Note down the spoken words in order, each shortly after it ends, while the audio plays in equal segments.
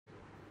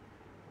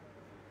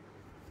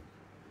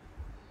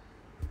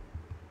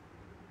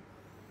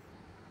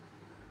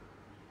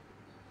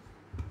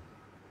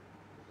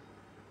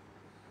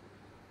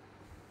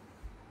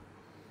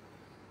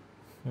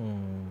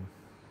Hmm.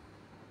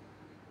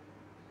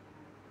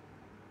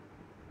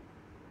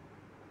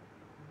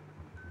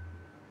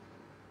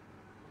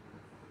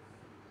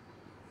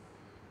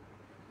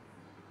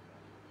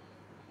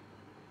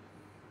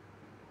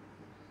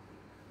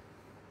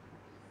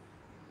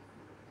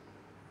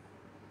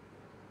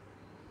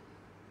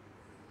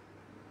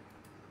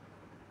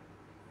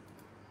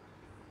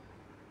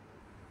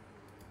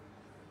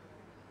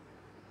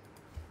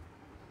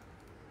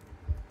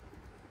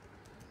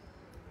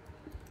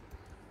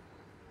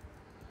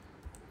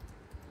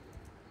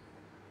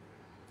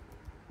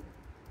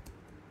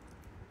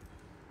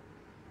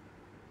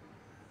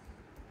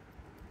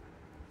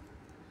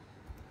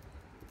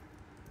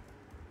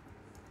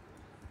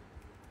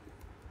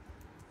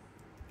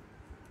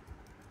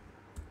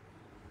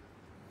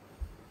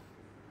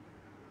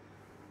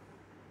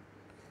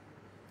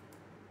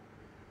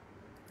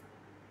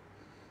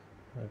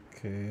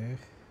 Okay.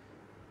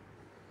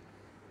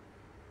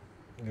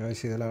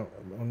 Guys இதெல்லாம்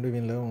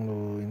ஒன்றுமில்லை,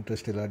 உங்களுக்கு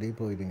இன்ட்ரெஸ்ட் இல்லாட்டி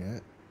போயிடுங்க.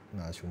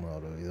 நான் சும்மா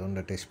ஒரு இது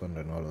ஒன்றை டெஸ்ட்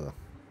பண்ணுறேன், அவ்வளோதான்.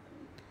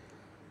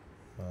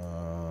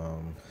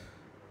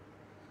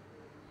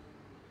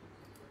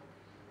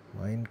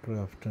 மைண்ட்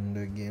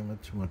கிராஃப்ட்ன்ற கேமை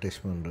சும்மா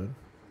டெஸ்ட் பண்ணுறேன்.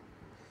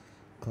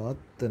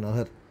 காத்து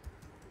நகர்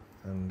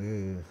அண்டு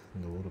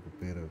இந்த ஊருக்கு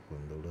பேர்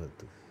இருக்கும் இந்த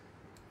உலகத்துக்கு.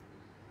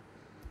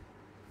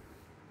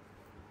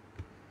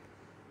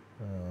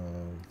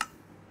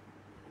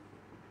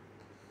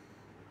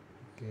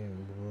 கேம்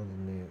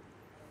போதுமே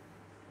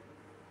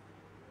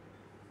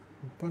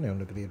இப்போ நான்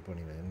ஒன்று க்ரியேட்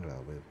பண்ணினேன். என்னடா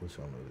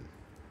புதுசாக ஒன்று.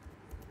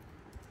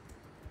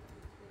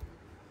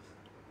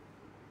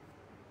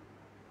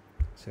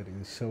 சரி,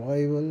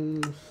 சர்வைவல்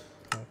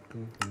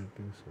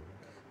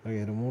ஓகே.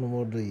 ஒரு 3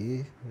 மோட் இருக்கு.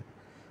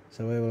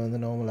 சர்வைவல்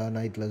வந்து நார்மலாக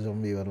நைட்டில்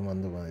ஜொம்பி வரும்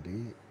அந்த மாதிரி.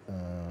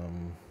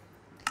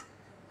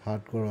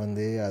 ஹார்ட்கோர்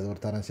வந்து அது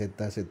ஒரு தரம்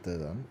செத்து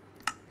தான்.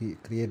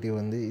 க்ரியேட்டிவ்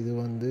வந்து இது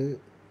வந்து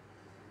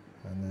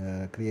அந்த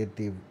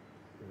க்ரியேட்டிவ்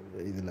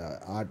இதில்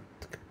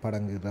ஆர்ட்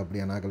படங்கள்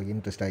அப்படியான ஆக்களுக்கு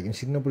இன்ட்ரெஸ்ட் ஆகிக்கும்.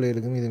 சின்ன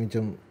பிள்ளைகளுக்கும் இது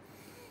மிச்சம்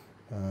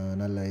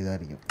நல்ல இதாக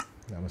இருக்கும்.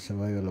 நம்ம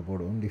சர்வைவலில்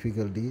போடுவோம்.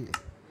 Difficulty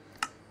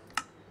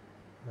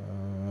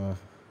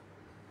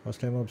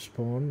first time of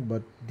ஸ்போன்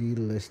but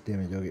deal less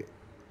damage. Okay,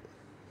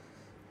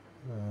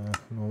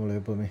 நார்மலாக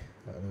எப்போவுமே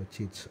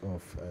சீட்ஸ்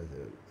ஆஃப்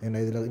அது.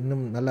 ஏன்னா இதில்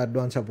இன்னும் நல்லா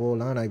அட்வான்ஸாக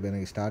போகலாம். நான் இப்போ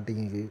எனக்கு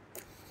ஸ்டார்டிங்கு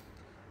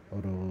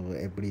ஒரு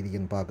எப்படி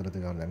இருக்குன்னு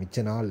பார்க்குறதுக்கான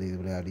மிச்ச நாள் இது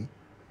விளையாடி.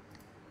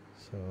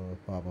 ஸோ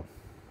பார்ப்போம்.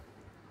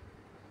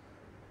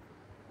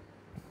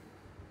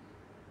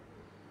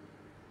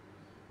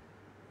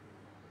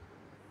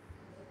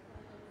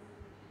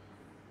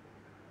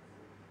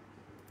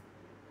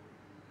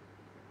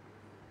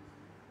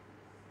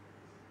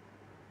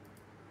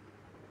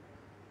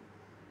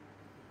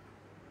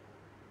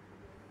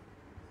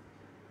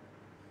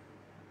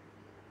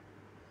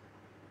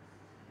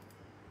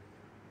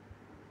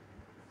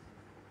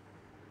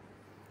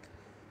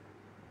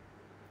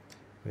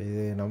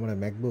 இது நம்மளோட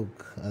மேக்புக்,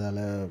 அதால்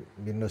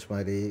விண்டோஸ்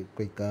மாதிரி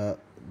குயிக்காக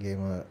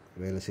கேமை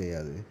வேலை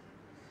செய்யாது.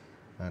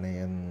 ஆனால்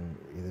என்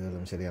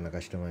இதுகளும் சரியான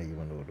கஷ்டமாக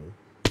கொண்டு விடும்.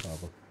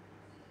 பார்ப்போம்.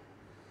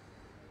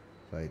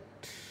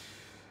 Right,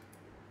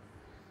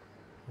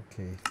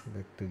 okay,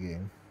 back to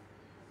game.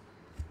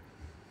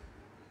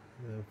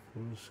 இதை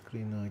ஃபுல்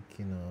ஸ்க்ரீன்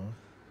ஆக்கினா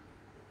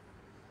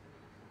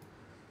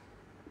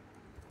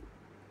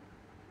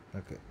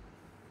ஓகே.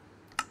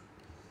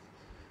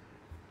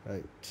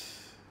 ரைட்,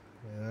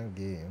 இதுதான்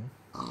கேம்.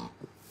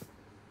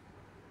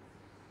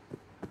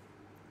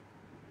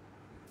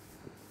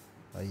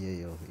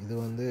 ஐயோ, இது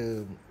வந்து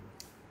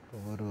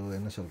ஒரு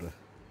என்ன சொல்கிற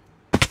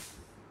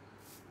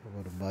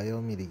ஒரு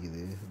பயம்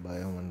இருக்குது.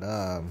 பயம்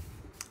வேண்டாம்,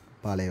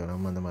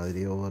 பாலைவனம் அந்த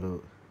மாதிரி ஒவ்வொரு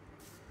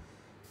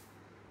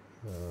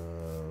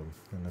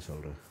என்ன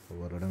சொல்கிற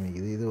ஒவ்வொரு இடம்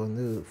இருக்குது. இது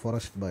வந்து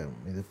ஃபாரஸ்ட் பயம்.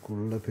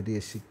 இதுக்குள்ளே பெரிய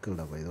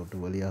சிக்கல்டாப்பா, இதை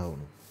விட்டு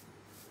வழியாகணும்.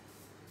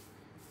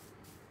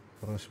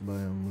 ஃபாரஸ்ட்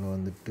பயமில்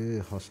வந்துட்டு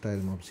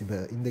ஹாஸ்டைல் மாப்ஸ். இப்போ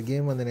இந்த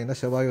கேம் வந்து என்ன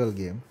சர்வைவல்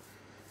கேம்.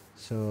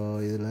 ஸோ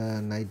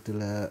இதில்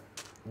நைட்டில்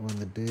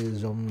வந்துட்டு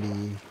ஜொம்பி,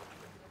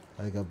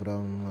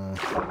 அதுக்கப்புறம்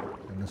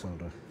என்ன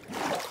சொல்கிற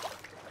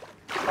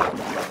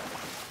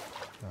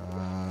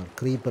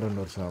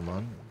க்ரீப்பர்ன்ற ஒரு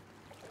சாமான்,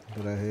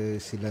 பிறகு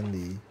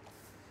சிலந்தி,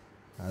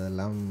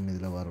 அதெல்லாம்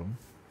இதில் வரும்.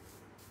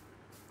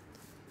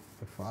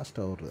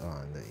 ஃபாஸ்ட்டாக ஒரு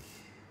இந்த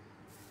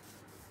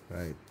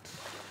ரைட்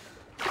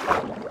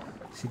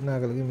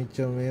சின்னாக்களுக்கு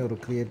மிச்சமே ஒரு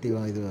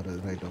க்ரியேட்டிவாக இது வருது.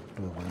 ரைட்,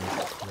 அக்டோபர்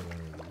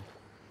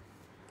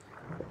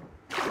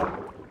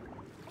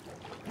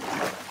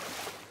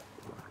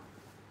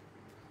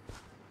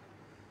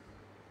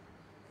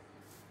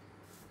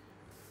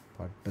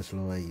பட்ட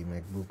ஸ்லோவாகி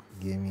மேக்புக்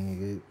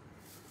கேமிங்கு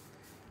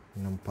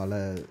இன்னும் பல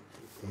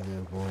இது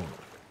போகும்.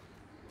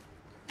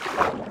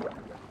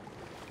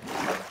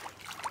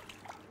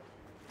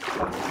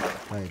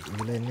 ரைட்,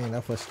 இதில்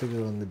என்னன்னா ஃபஸ்ட்டுக்கு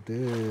வந்துட்டு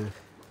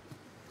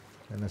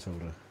என்ன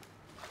சொல்கிற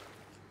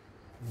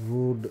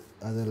வுட்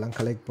அதெல்லாம்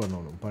கலெக்ட்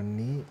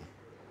பண்ணி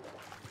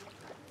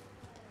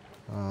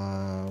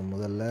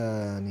முதல்ல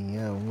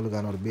நீங்கள்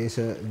உங்களுக்கான ஒரு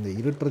பேஸை இந்த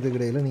இருட்டுறதுக்கு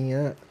இடையில்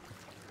நீங்கள்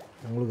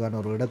உங்களுக்கான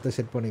ஒரு இடத்தை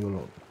செட்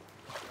பண்ணிக்கொள்ளணும்.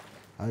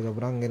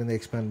 அதுக்கப்புறம் அங்கேருந்து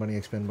எக்ஸ்பேண்ட்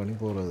பண்ணி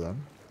போகிறது தான்.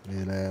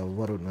 இதில்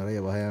ஒவ்வொரு நிறைய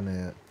வகையான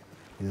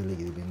இதில்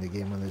இருக்குது. இப்போ இந்த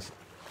கேம் வந்து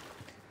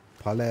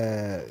பல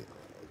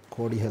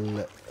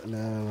கோடிகளில்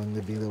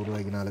வந்துட்டு இதை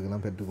உருவாக்கின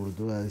ஆளுக்கெல்லாம் பெற்றுக்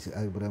கொடுத்து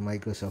அதுக்கப்புறம்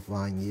மைக்ரோசாஃப்ட்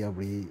வாங்கி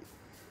அப்படி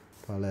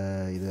பல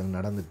இது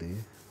நடந்துட்டு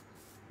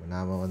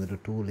நாம் வந்துட்டு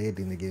டூ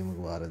லேட் இந்த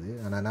கேமுக்கு வாரது.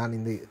 ஆனால் நான்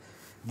இந்த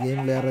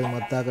கேம் விளையாடுறது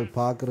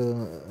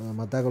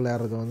மற்றாக்கள்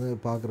விளையாடுறது வந்து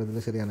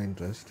பார்க்குறதுல சரியான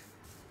இன்ட்ரெஸ்ட்.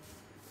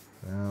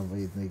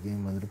 இந்த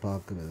கேம் வந்துட்டு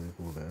பார்க்குறது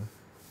கூட.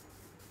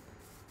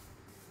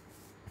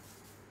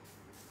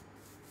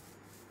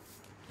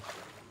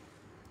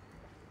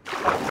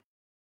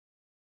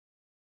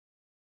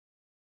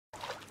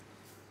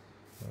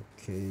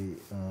 Okay,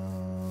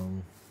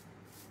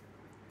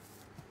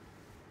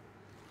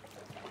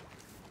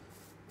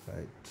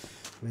 right.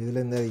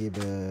 இதில் இந்த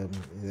இப்போ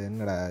இது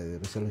என்னடா இது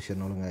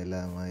ரெசல்யூஷன் ஒழுங்காக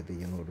இல்லாத மாதிரி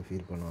ஒரு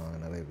ஃபீல் பண்ணுவாங்க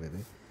நிறைய பேர்.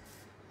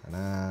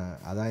 ஆனால்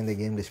அதான் இந்த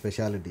கேம்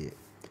ஸ்பெஷாலிட்டி.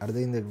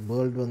 அடுத்து இந்த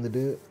வேர்ல்டு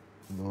வந்துட்டு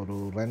ஒரு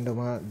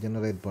ரேண்டமாக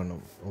ஜெனரேட்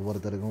பண்ணும்.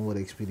 ஒவ்வொருத்தருக்கும்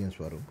ஒரு எக்ஸ்பீரியன்ஸ்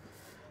வரும்.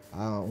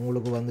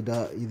 உங்களுக்கு வந்துட்டா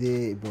இதே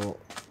இப்போது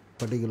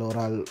பர்டிகுலர்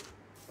ஒரு ஆள்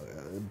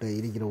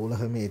இருக்கிற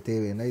உலகமே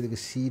தேவைன்னா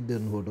இதுக்கு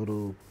சீடுன்னு போட்டு ஒரு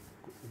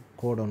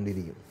கோடை ஒன்று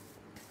இருக்கும்.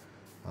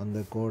 அந்த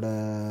கோடை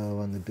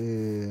வந்துட்டு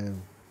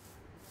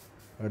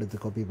எடுத்து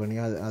காப்பி பண்ணி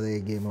அதே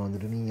கேமை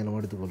வந்துட்டு நீங்களும்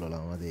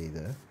எடுத்துக்கொள்ளலாம். அதே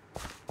இதை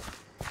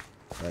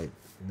ரைட்.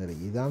 இந்த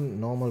இதுதான்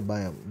நார்மல்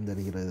பயம் இந்த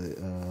இருக்கிறது.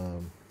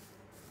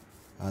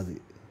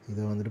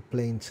 இதை வந்துட்டு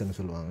பிளெயின்ஸ்ன்னு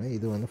சொல்லுவாங்க.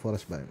 இது வந்து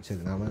ஃபாரஸ்ட் பயம்.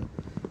 சரி, நாம்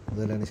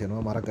முதல்ல என்ன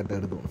செய்யணும், மரக்கட்டை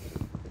எடுக்கணும்.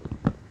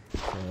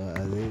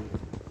 அது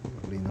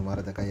இப்படி இந்த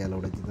மரத்தை கையால்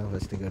உடைச்சி தான்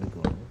ஃபஸ்ட்டுக்கு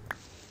எடுக்கணும்.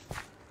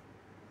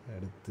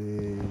 எடுத்து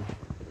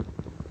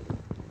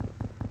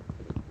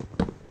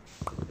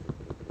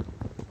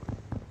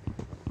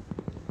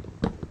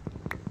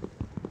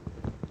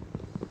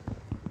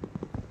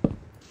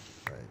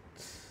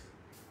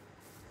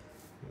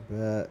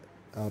இப்போ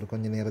அவர்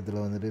கொஞ்சம்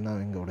நேரத்தில் வந்துட்டு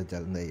நான் எங்கே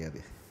உடைச்சாலும் தெரியாது.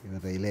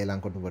 இவர்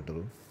இலையெல்லாம்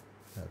கொட்டுப்பட்டுரும்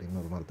அப்படின்னு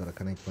ஒரு மரத்தோட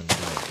கனெக்ட்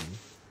பண்ணிட்டு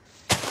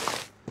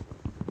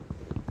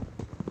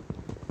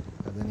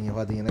அது நீங்கள்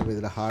பார்த்தீங்கன்னா இப்போ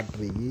இதில் ஹார்ட்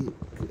ரீகி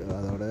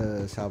அதோட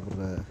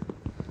சாப்பிட்ற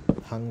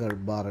ஹங்கர்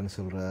பார்ன்னு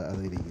சொல்கிற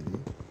அது இருக்குது.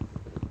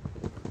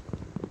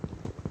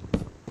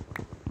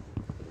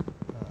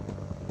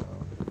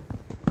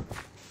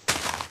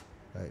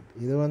 ரைட்.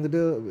 இது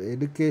வந்துட்டு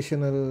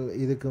எஜுகேஷனல்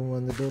இதுக்கும்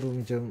வந்துட்டு ஒரு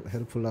மிச்சம்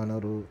ஹெல்ப்ஃபுல்லான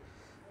ஒரு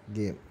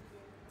கேம்.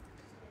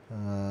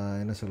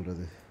 என்ன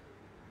சொல்கிறது,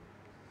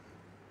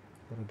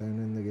 ஒரு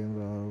டைமில் இந்த கேம்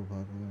ராவ்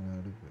பார்க்க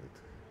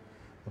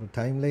ஒரு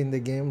டைமில் இந்த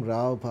கேம்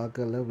ராவ்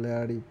பார்க்கல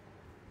விளையாடி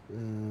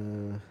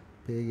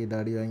பேகிட்டு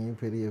அடி வாங்கி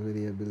பெரிய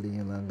பெரிய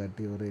பில்டிங் எல்லாம்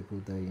கட்டி ஒரே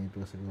கூத்தாகி இட்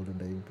வாஸ்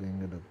கோல்டன் டைம் இப்போ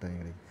எங்கே டைம்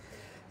கிடைக்கும்.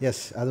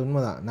 எஸ், அது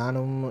உண்மை தான்.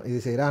 நானும் இது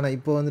செய்கிறேன். ஆனால்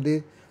இப்போ வந்துட்டு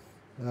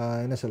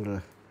என்ன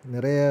சொல்கிறேன்,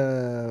 நிறைய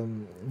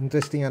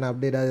இன்ட்ரெஸ்டிங்கான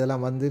அப்டேட்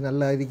அதெல்லாம் வந்து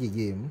நல்லா இருக்கு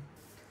கேம்.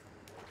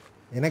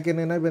 எனக்கு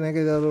என்னென்னா இப்போ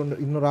எனக்கு ஏதாவது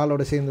இன்னொரு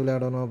ஆளோட சேர்ந்து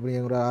விளையாடணும்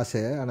அப்படிங்கிற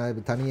ஆசை. ஆனால்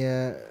இப்போ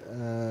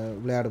தனியாக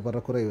விளையாடப்படுற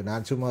குறைவு.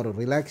 நான் சும்மா ஒரு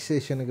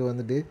ரிலாக்ஸேஷனுக்கு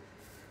வந்துட்டு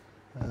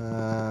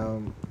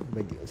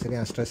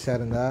சரியாக ஸ்ட்ரெஸ்ஸாக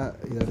இருந்தால்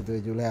இதை எடுத்து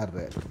வச்சு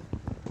விளையாடுறேன்.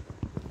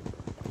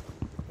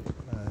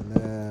 அதில்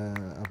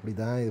அப்படி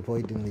தான் இது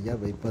போயிட்டு இருந்துச்சா.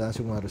 இப்போ தான்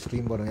சும்மா ஒரு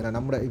ஸ்ட்ரீம் போடுவோம். ஏன்னா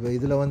நம்ம இப்போ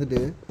இதில்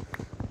வந்துட்டு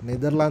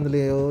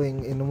நெதர்லாந்துலேயோ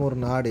இன்னமும் ஒரு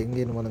நாடு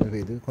எங்கே இன்னும் மறந்து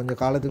போயிது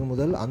கொஞ்சம் காலத்துக்கு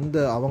முதல்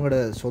அவங்களோட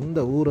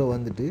சொந்த ஊரை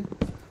வந்துட்டு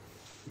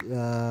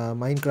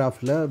மைண்ட்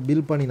கிராஃப்டில்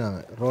பில் பண்ணினாங்க.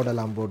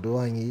 ரோடெல்லாம் போட்டு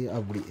வாங்கி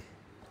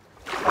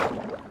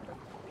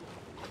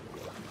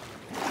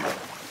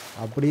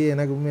அப்படியே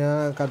எனக்கு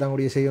உண்மையாக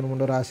காத்தாங்குடியை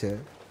செய்யணும்ன்ற ஒரு ஆசை.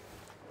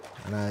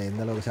 ஆனால்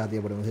எந்த அளவுக்கு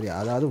சாத்தியப்படும் சரி.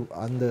 அதாவது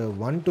அந்த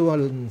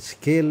 1-to-1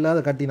 ஸ்கேலில்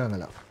அதை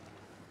கட்டினாங்களாம்.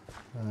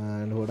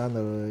 கூட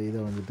அந்த இதை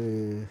வந்துட்டு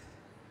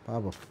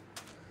பார்ப்போம்.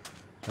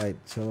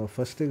 ரைட். ஸோ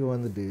ஃபஸ்ட்டுக்கு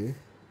வந்துட்டு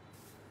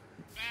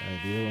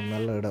இது ஒரு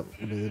நல்ல இடம்.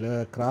 இப்போ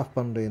இதில் கிராஃப்ட்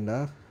பண்ணுறீங்களா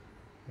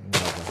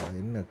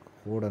என்ன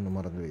கூடன்னு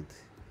மறந்து வைத்து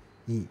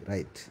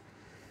ரைட்.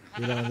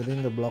 இதில் வந்துட்டு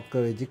இந்த பிளாக்கை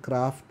வச்சு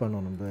கிராஃப்ட்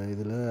பண்ணணும். இப்போ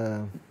இதில்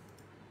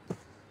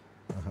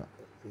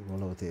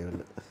இவ்வளவு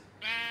தேவையில்லை.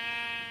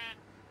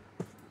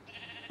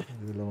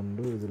 இதில்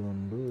உண்டு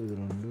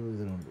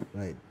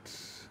ரைட்.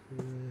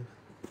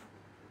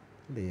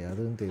 இல்லையே,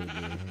 அதுவும்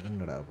தேவையில்லையே.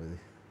 என்னடா இது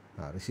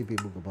ரெசிபி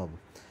புக்கு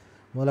பார்ப்போம்.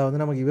 முதல்ல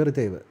வந்து நமக்கு இவர்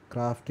தேவை,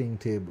 கிராஃப்டிங்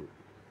டேபிள்.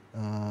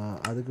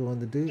 அதுக்கு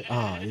வந்துட்டு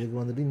இதுக்கு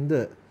வந்துட்டு இந்த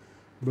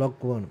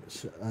பிளாக் வேணும்.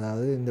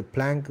 அதாவது இந்த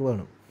பிளாங்க்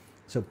வேணும்.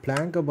 ஸோ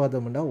பிளாங்கை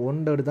பார்த்தோம்னா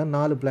 1 எடுத்தால்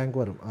 4 பிளாங்க்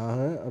வரும்.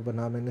 அப்போ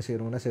நாம் என்ன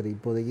செய்கிறோம்னா சரி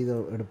இப்போதைக்கு இதை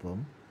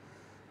எடுப்போம்.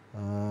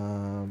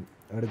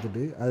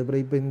 எடுத்துகிட்டு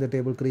அதுக்கப்புறம் இப்போ இந்த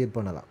டேபிள் க்ரியேட்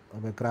பண்ணலாம்.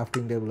 அப்போ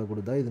கிராஃப்டிங் டேபிளை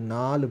கொடுத்தா இது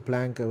 4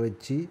 பிளாங்கை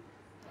வச்சு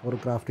ஒரு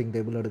கிராஃப்டிங்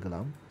டேபிள்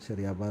எடுக்கலாம்.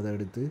 சரி, அப்போ அதை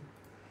எடுத்து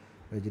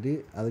வச்சுட்டு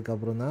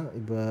அதுக்கப்புறம் தான்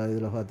இப்போ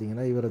இதில்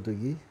பார்த்தீங்கன்னா இவரை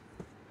தூக்கி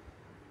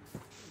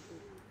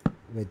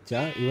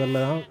வச்சா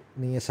இவரில் தான்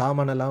நீங்கள்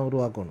சாமானெல்லாம்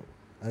உருவாக்கணும்.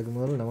 அதுக்கு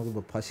முதல்ல நமக்கு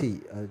இப்போ பசி,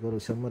 அதுக்கு ஒரு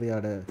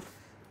செம்மறியாட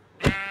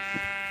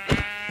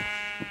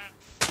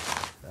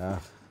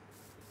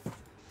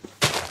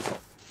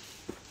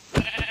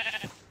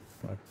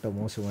பட்ட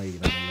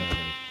மோசமாகிக்கிறாங்க.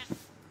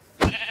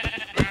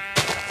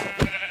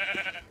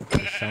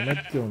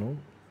 சமைக்கணும்.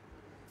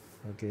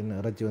 ஓகே, என்ன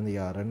இறைச்சி வந்து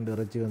 2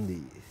 இறைச்சி வந்து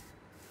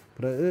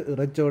பிறகு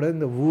இறைச்சோட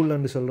இந்த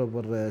வூல்ன்னு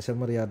சொல்லப்படுற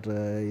செம்மறியாற்ற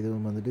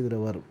இதுவும் வந்துட்டு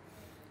இதில் வரும்.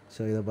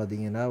 ஸோ இதை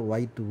பார்த்தீங்கன்னா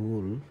ஒயிட்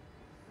வூல்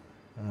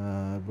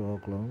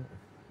ப்ரோக்லம்,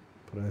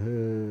 பிறகு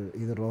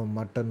இது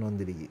மட்டன்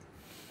வந்துருக்கு.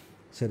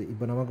 சரி,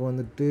 இப்போ நமக்கு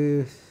வந்துட்டு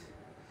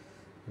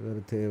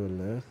வேறு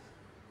தேவையில்லை.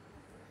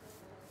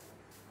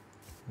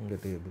 இங்கே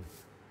டேபிள்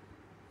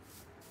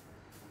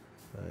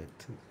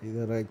ரைட்,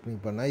 இதை ரைட்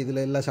கிளிக் பண்ணால்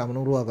இதில் எல்லா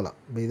சாமானும் உருவாக்கலாம்.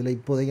 இப்போ இதில்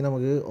இப்போதைக்கு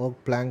நமக்கு ஓக்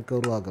பிளாங்க்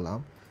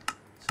உருவாக்கலாம்.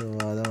 ஸோ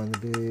அதை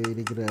வந்துட்டு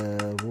இருக்கிற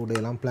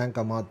வூடையெல்லாம்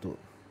பிளாங்காக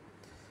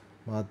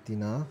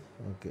மாற்றினா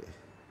ஓகே.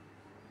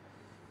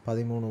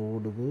 13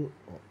 வூடுக்கு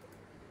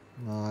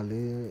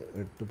 4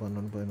 8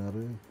 12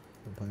 16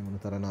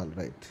 13 தர 4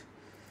 ரைட்.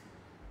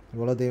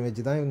 இவ்வளோத்தையும்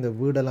வச்சு தான் இந்த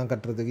வீடெல்லாம்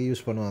கட்டுறதுக்கு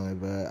யூஸ் பண்ணுவாங்க.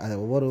 இப்போ அதை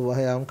ஒவ்வொரு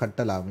வகையாகவும்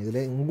கட்டலாம்.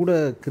 இதில் உங்களோட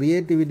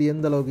க்ரியேட்டிவிட்டி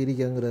எந்த அளவுக்கு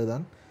இருக்குங்கிறது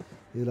தான்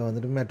இதில்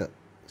வந்துட்டு மேட்டர்.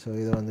 ஸோ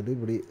இதை வந்துட்டு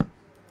இப்படி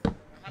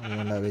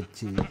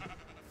வச்சு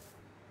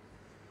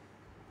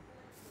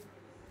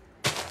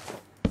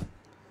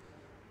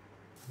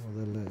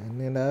முதல்ல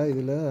என்னென்னா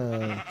இதில்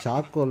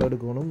சாக்கோல்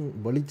எடுக்கணும்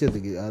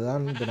வெளிச்சத்துக்கு.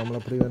 அதான் இப்போ நம்மளை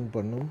ப்ரிவென்ட்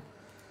பண்ணும்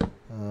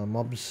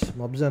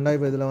மப்ஸ்ன்னா.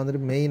 இப்போ இதில்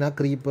வந்துட்டு மெயினாக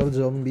க்ரீப்பர்,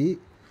 ஜொம்பி,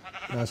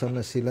 நான்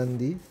சொன்ன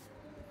சிலந்தி,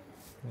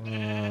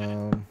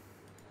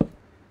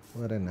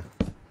 வேறு என்ன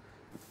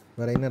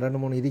இன்னும்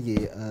 2 3 இருக்கு.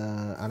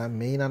 ஆனால்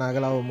மெயினாக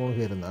நகலாக 3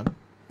 பேர் இருந்தான்.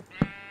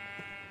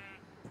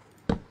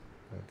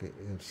 ஓகே,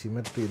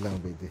 சிமெட்ரி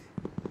இல்லாமல் போயிடுது.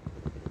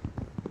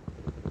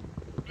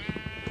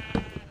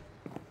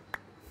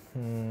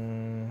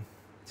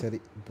 சரி,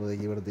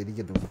 இப்போதைக்கு இவ்வளோ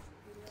இருக்கட்டும்.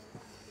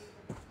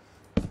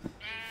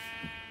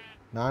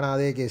 நானும்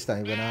அதே கேஸ்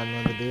தான். இப்போ நான்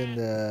வந்துட்டு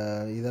இந்த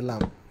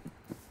இதெல்லாம்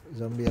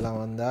ஜம்பியெல்லாம்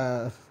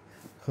வந்தால்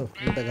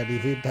வீட்டை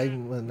கட்டிட்டு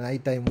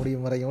நைட் டைம்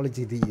முடியும் வரைக்கும்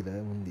ஒழிச்சிட்டு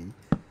இருக்கிறேன் முந்தி.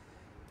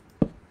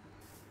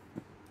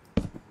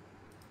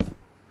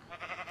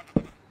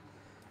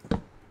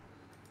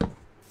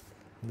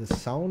 இந்த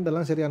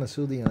சவுண்டெல்லாம் சரியான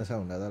சூதிங்கான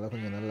சவுண்டு, அதெல்லாம்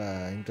கொஞ்சம் நல்லா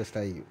இன்ட்ரெஸ்ட்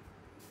ஆகிக்கும்.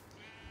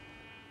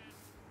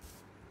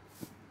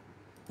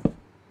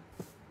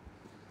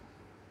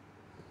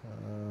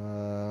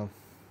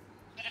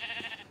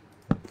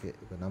 ஓகே,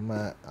 இப்போ நம்ம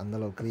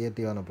அந்தளவு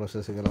க்ரியேட்டிவான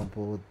ப்ராசஸுக்கெல்லாம்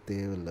போக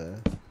தேவையில்லை.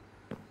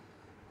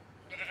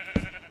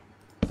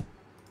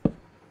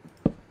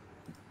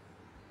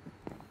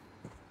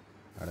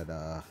 அடடா,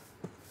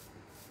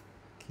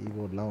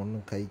 கீபோர்ட்லாம்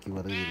ஒன்றும் கைக்கு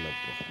வருதில்லை.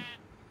 இப்போ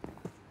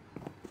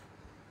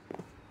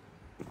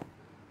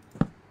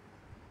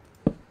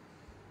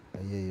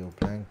ஐயோ,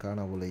 பிளாங்க்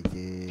காண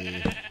போலைக்கு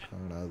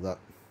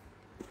அதுதான்.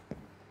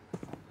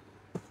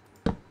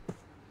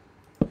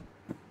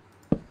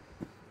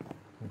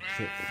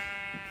 ஓகே,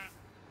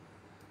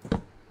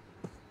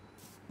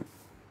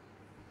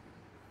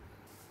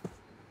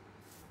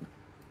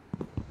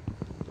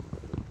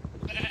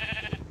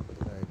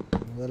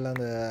 முதல்ல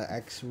அந்த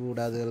ஆக்ஸ் வூட்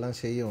அதெல்லாம்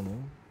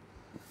செய்யணும்.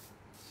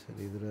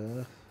 சரி,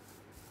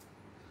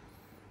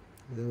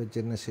 இதை வச்சு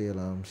என்ன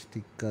செய்யலாம்?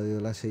 ஸ்டிக் அது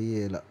இதெல்லாம்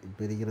செய்யலாம்.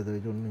 இப்போ இருக்கிறத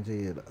வச்சு ஒன்றும்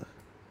செய்யலை.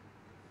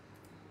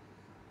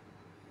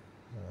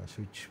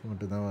 சுவிட்ச்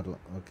மட்டும்தான்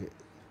வரலாம். ஓகே,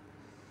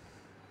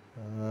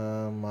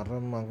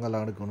 மரம்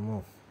அங்கெல்லாம் எடுக்கணுமோ?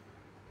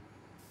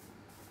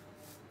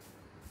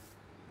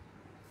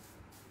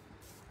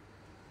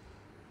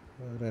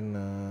 வேறு என்ன?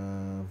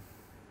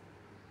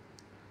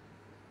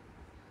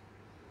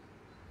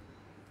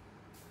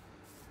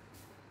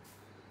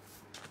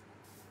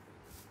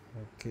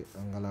 ஓகே,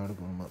 அங்கெல்லாம்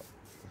எடுக்கணுமா?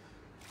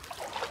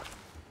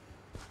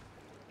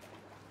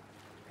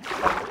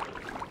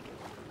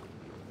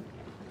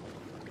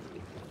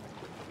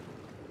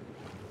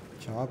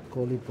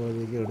 சாக்கோல்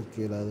இப்போதைக்கு எடுக்க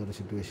இல்லாத ஒரு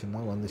சுச்சுவேஷன்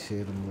தான் வந்து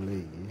சேரும் போல.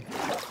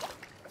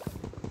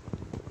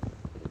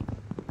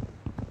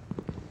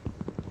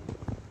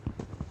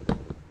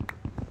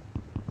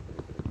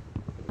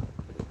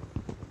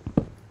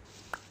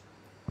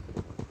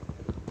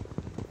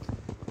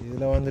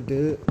 இதில் வந்துட்டு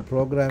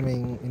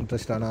ப்ரோக்ராமிங்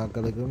இன்ட்ரெஸ்டான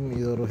ஆட்களுக்கும்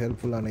இது ஒரு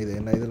ஹெல்ப்ஃபுல்லான இது.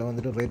 ஏன்னா இதில்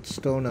வந்துட்டு ரெட்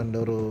ஸ்டோன் அண்ட்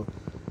ஒரு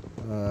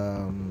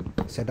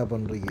செட்டப்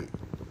பண்ணுறீங்க.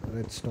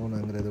 ரெட்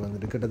ஸ்டோனுங்கிறது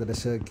வந்துட்டு கிட்டத்தட்ட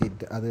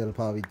சர்க்கிட் அது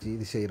பாவிச்சு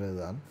இது செய்கிறது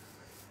தான்.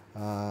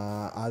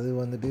 அது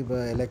வந்துட்டு இப்போ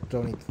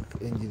எலக்ட்ரானிக்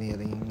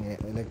இன்ஜினியரிங்,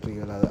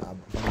 எலக்ட்ரிக்கல் அது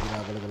படிக்கிற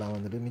ஆட்களுக்கெல்லாம்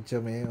வந்துட்டு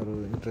மிச்சமே ஒரு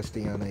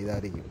இன்ட்ரெஸ்டிங்கான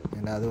இதாக இருக்கும்.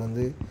 ஏன்னா அது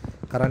வந்து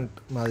கரண்ட்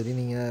மாதிரி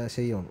நீங்கள்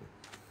செய்யணும்.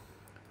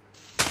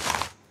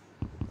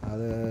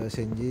 அதை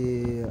செஞ்சு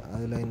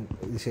அதில்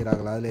இது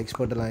செய்கிறாங்களா, அதில்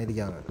எக்ஸ்பர்ட்டெல்லாம்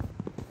இருக்காங்க.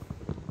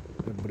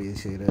 எப்படி இது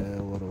செய்கிற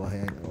ஒரு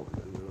வகையாக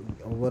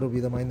ஒவ்வொரு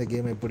விதமாக இந்த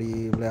கேம் எப்படி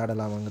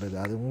விளையாடலாமாங்கிறது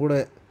அது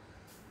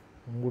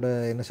உங்களோட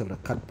என்ன சொல்கிற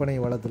கற்பனை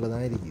வளத்தில்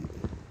தான் இருக்குது.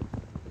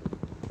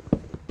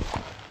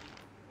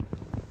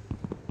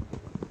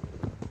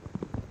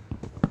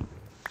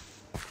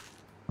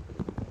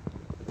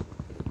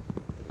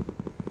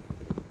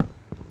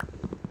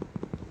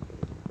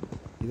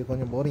 இது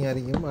கொஞ்சம் போரிங்காக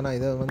இருக்கும். ஆனால்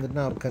இதை வந்துட்டு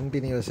நான் ஒரு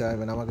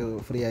கண்டினியூஸாக நமக்கு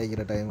ஃப்ரீ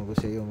ஆகிக்கிற டைமுக்கு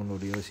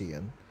செய்வோம்னு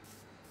யோசிக்கேன்.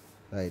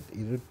 ரைட்,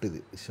 இருட்டுது.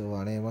 ஸோ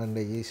அநேகமாக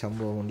இன்றைக்கி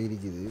சம்பவம் கொண்டு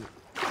இருக்குது.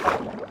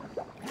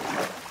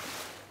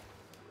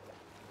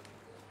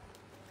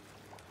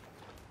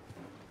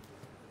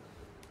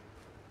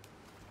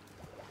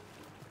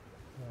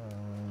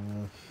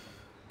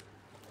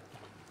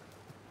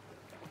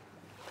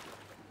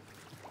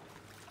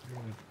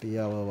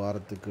 டியாவை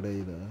வாரத்துக்கு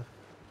இடையில்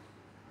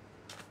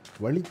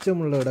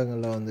வெளிச்சம் உள்ள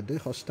இடங்களில் வந்துட்டு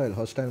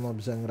ஹாஸ்டைல்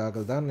மாப்ஸுங்கிற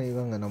ஆக்கள் தான்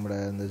இவங்க நம்மளோட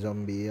இந்த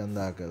ஜம்பி அந்த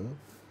ஆக்கள்.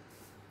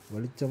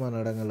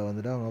 வெளிச்சமான இடங்களில்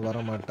வந்துட்டு அவங்க வர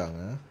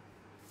மாட்டாங்க.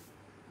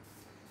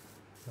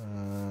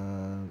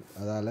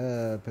 அதால்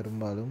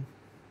பெரும்பாலும்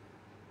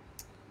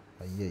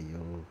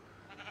ஐயையோ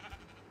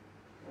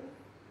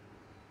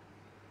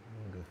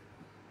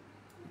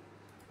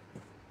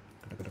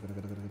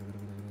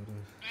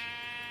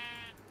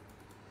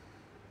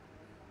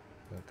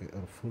ஓகே,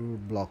 ஒரு ஃபுல்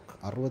பிளாக்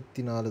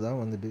 64 தான்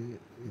வந்துட்டு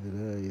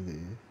இதில். இது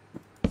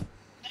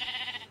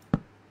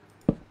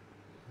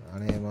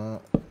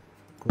அநேகமாக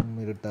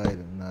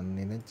கும்மிருட்டாயிரும். நான்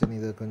நினச்சேன்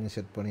இதை கொஞ்சம்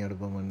செட் பண்ணி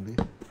எடுப்போம் வந்து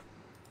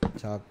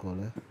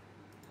சாக்கோல.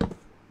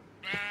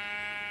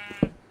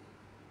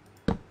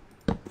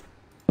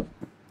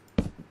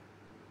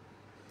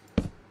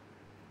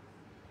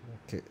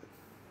 Okay,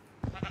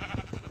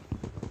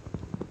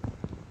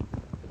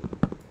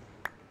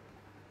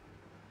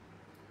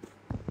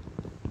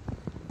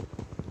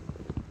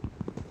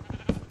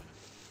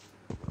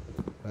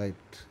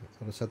 right.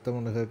 ஒரு சத்தம்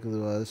ஒன்று கேட்குது.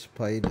 அது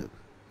ஸ்பைடர்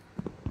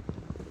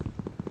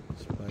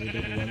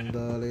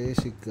வந்தாலே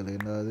சிக்கல்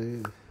என்னது.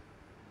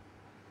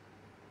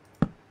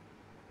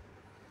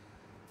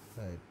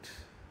 Right,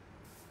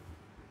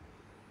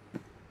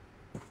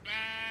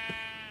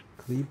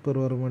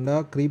 creeper வருமாண்டா.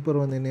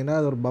 க்ரீப்பர் வந்து என்னென்னா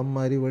அது ஒரு பம்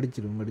மாதிரி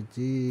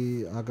வெடிச்சு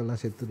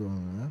ஆக்கெல்லாம்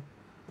செத்துடுவாங்க.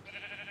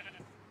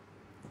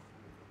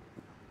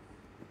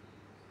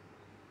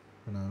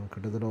 நான்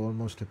கிட்டத்தட்ட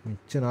ஆல்மோஸ்ட்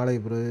மிச்ச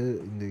நாளைக்கு பிறகு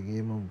இந்த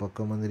கேம்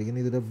பக்கம்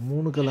வந்திருக்கேன். இதில்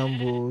 3க்கெல்லாம்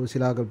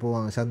சில ஆக்கள்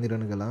போவாங்க,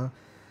 சந்திரனுக்கெல்லாம்.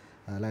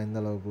 அதெல்லாம் எந்த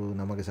அளவுக்கு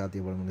நமக்கு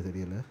சாத்தியப்படும்னு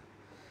தெரியல.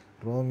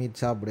 ரோ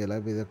மீட் சாப்பிடல.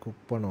 இப்போ இதை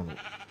குக்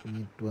பண்ணணும்.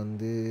 மீட்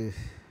வந்து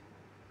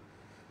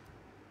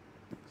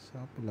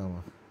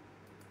சாப்பிடலாமா?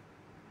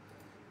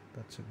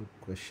 That's a good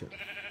question.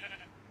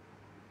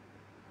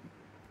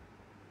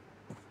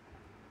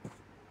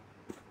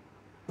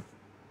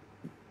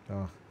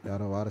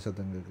 யாரோ வார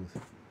சத்தம்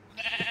கேட்குது.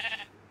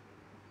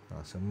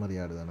 செம்மறி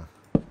ஆடு தானே.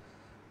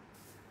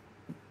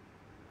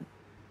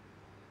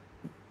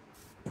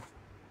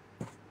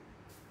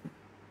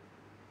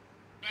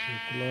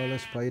 இதுக்குள்ளால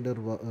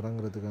ஸ்பைடர்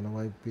இறங்குறதுக்கான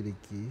வாய்ப்பு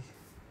இருக்கு.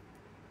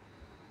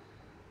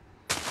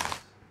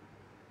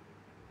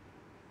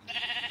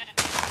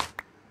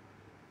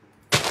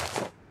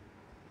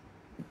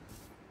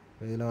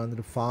 இதில்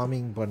வந்துட்டு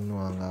ஃபார்மிங்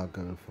பண்ணுவாங்க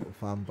ஆக்கள்.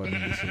 ஃபார்ம்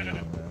பண்ணி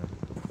செய்வாங்க.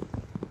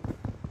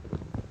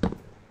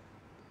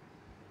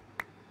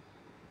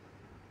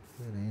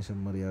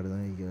 செம்மறியாடு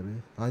தான் இருக்காரு.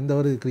 இந்த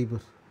வருது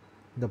க்ரீப்பர்.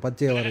 இந்த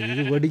பச்சையை வருது.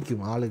 இது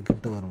வெடிக்கும், ஆளுக்கு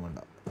கிட்ட வர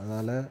மாட்டான்.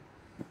 அதனால்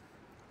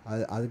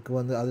அதுக்கு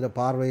வந்து அதில்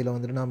பார்வையில்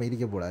வந்துட்டு நாம்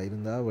இருக்கப்போடா.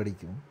 இருந்தால்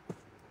வெடிக்கும்.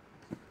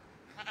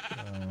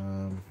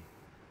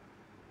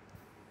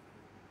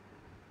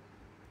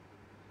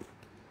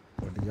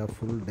 But is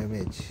full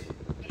damage.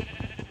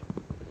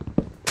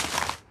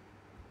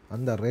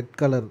 அந்த ரெட்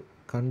கலர்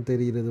கண்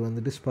தெரிகிறது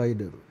வந்துட்டு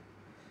ஸ்பைடர்.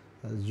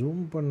 அது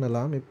ஜூம்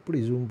பண்ணலாம்.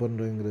 எப்படி ஜூம்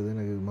பண்ணுறதுங்கிறது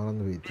எனக்கு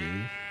மறந்து போயிடுச்சு.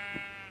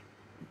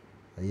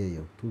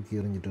 ஐயோ, தூக்கி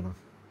எறிஞ்சிட்டேனா.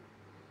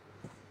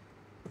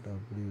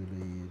 அப்படி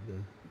இல்லை,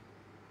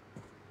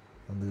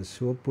 அந்த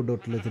சிவப்பு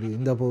டோட்டில் தெரியும்.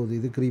 இந்த போகுது.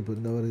 இது க்ரீப்பு.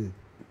 இந்த வருது.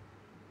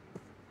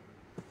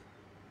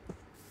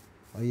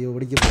 ஐயோ,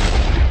 வெடிக்க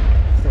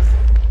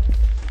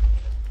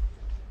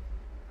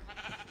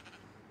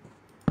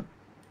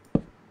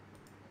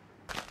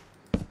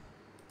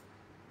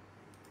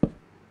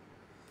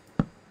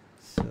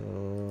ஸோ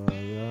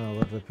அதுதான்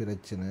அவரோட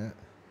பிரச்சனை.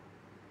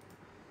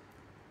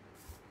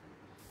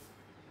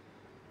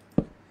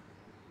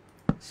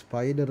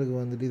 ஸ்பைடருக்கு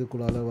வந்துட்டு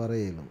இதுக்குள்ளால வர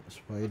இயலும்.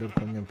 ஸ்பைடர்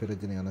கொஞ்சம்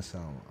பிரச்சனையான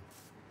சாமான்.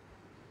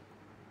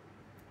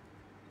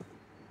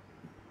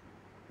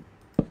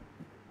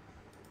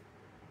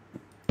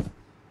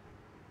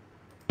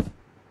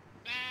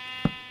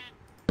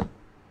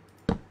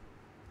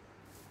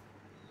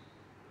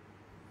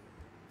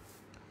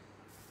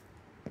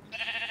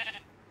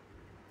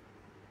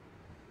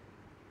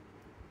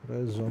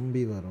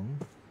 ஜொம்பி வரும்.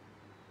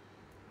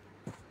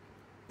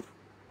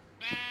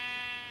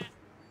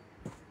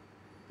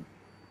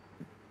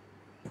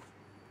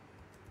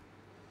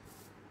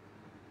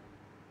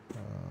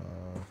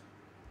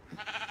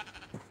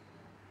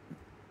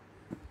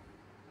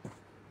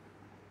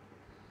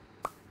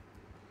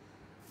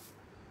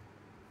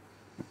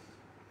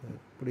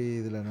 இப்படி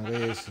இதில்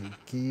நிறைய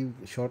கீ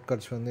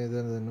ஷார்ட்கட்ஸ் வந்து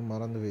எதுன்னு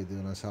மறந்து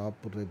போயிடுது. நான்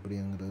சாப்பிட்ற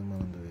எப்படிங்கிறது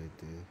மறந்து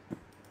போயிடுது.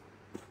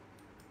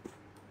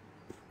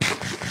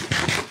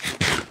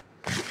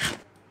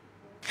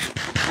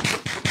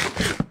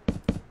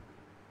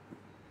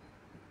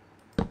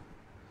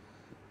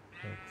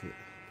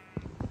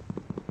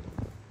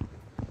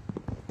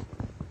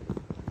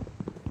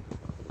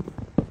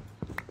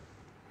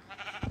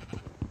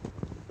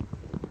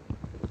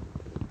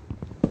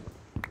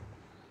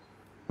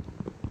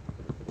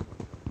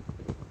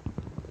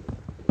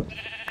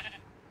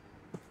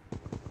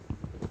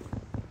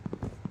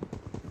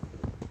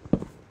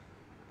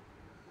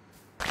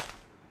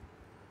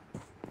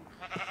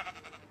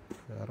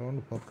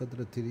 அரௌண்ட்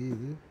பக்கத்தில்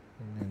தெரியுது.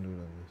 என்ன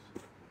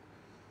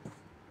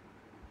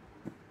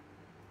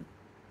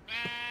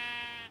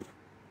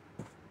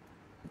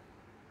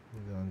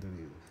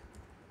தெரியுது.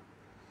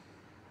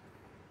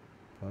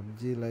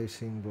 பப்ஜி லைவ்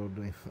ஸ்ட்ரீம்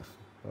போட்டு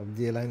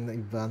பப்ஜி எல்லாம் இந்த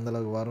இப்போ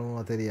அந்தளவுக்கு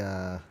வருமோ தெரியா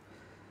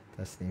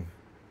தஸ்னீம்.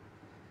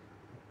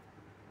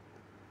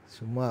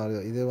 சும்மா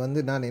இது வந்து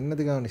நான்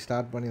என்னத்துக்காக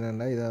ஸ்டார்ட்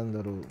பண்ணினேன்டா, இதை வந்து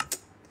ஒரு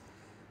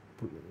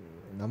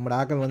நம்ம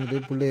ஆக்கள் வந்துட்டு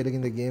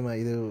பிள்ளைகளுக்கு இந்த கேமை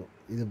இது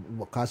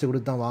காசு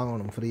கொடுத்து தான்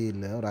வாங்கணும், ஃப்ரீ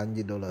இல்லை, ஒரு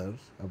 $5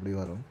 அப்படி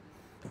வரும்.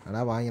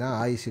 ஆனால் வாங்கினா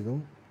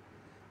ஆயுஷுக்கும்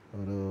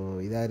ஒரு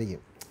இதாக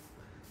இருக்கும்,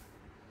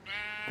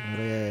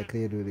 நிறைய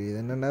க்ரியேட்டிவிட்டி. இது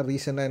என்னென்னா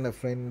ரீசெண்டாக என்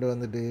ஃப்ரெண்டு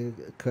வந்துட்டு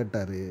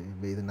கேட்டார்,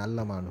 இப்போ இது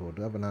நல்ல மாண்டு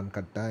போட்டு. அப்போ நான்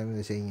கட்டாயம்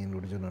இதை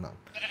செய்யுங்கன்னு சொன்னேன்,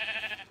 நான்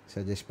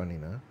சஜஸ்ட்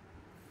பண்ணினேன்.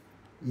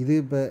 இது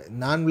இப்போ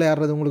நான்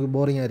விளையாடுறது உங்களுக்கு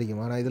போரிங்காக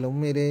இருக்கும், ஆனால் இதில்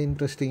உண்மையிலே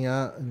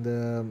இன்ட்ரெஸ்டிங்காக இந்த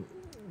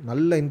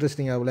நல்ல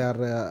இன்ட்ரெஸ்டிங்காக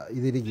விளையாடுற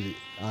இது இருக்குது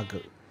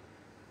ஆக்கள்.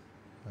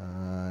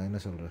 என்ன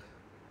சொல்கிறது,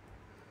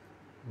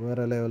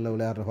 வேறு லெவலில்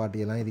விளையாடுற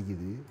பாட்டியெல்லாம்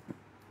இருக்குது.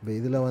 இப்போ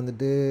இதில்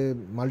வந்துட்டு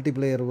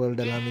மல்டிப்ளேயர்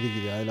வேர்ல்டு எல்லாம்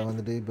இருக்குது. அதில்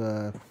வந்துட்டு இப்போ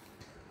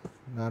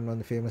நான்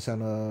வந்து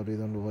ஃபேமஸான ஒரு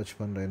இது ஒன்று வாட்ச்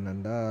பண்ணுறேன்.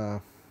 என்னென்னா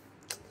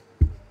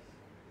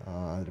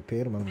அது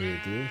பேர்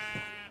மறந்துடுது.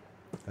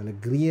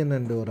 அதில் கிரியன்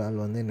அண்ட் ஒரு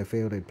ஆள் வந்து என்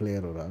ஃபேவரட்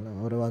பிளேயர் ஒரு ஆள்.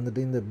 அவர் வந்துட்டு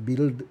இந்த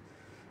பில்டு,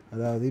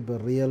 அதாவது இப்போ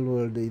ரியல்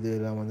வேர்ல்டு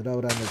இதெல்லாம் வந்துட்டு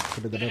அவர் அந்த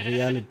கிட்டத்தட்ட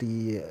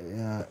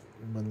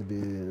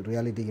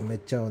ரியாலிட்டிக்கு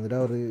மெச்சாக வந்துட்டு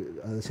அவர்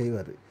அதை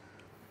செய்வார்.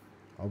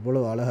 அவ்வளோ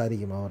அழகாக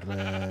இருக்கும் அவர்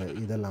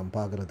இதெல்லாம்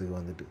பார்க்குறதுக்கு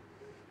வந்துட்டு.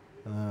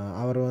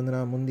 அவர் வந்து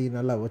நான் முந்தி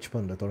நல்லா வாட்ச்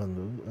பண்ணுறேன்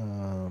தொடர்ந்து.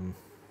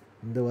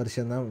 இந்த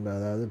வருஷம்தான்,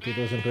 அதாவது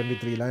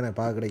 2023 எனக்கு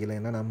பார்க்க கிடைக்கல,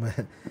 ஏன்னா நம்ம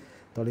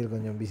தொழில்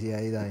கொஞ்சம்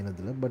பிஸியாக இது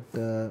ஆயினத்தில். பட்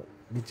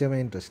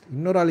நிச்சயமாக இன்ட்ரெஸ்ட்.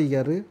 இன்னொரு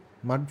ஆளிக்கார்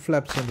மட்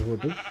ஃப்ளாப்ஸ்ன்னு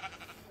போட்டு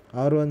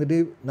அவர் வந்துட்டு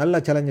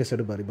நல்ல சேலஞ்சஸ்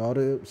எடுப்பார். இப்போ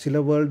அவர் சில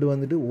வேர்ல்டு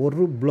வந்துட்டு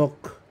ஒரு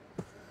பிளாக்,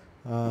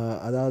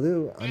 அதாவது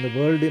அந்த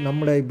வேர்ல்டு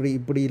நம்மளை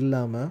இப்படி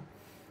இல்லாமல்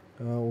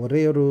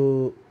ஒரே ஒரு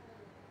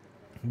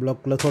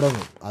பிளாக்கில்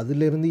தொடங்கும்.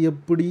 அதிலேருந்து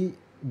எப்படி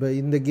இப்போ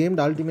இந்த கேம்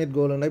அல்டிமேட்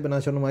கோல்னா இப்போ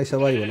நான் சொன்ன மாதிரி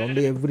சர்வைவல்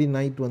வந்து எவ்ரி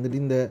நைட்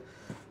வந்துட்டு இந்த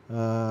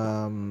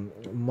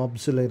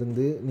மப்ஸில்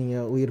இருந்து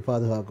நீங்கள் உயிர்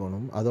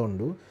பாதுகாக்கணும், அதை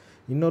உண்டு.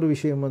 இன்னொரு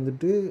விஷயம்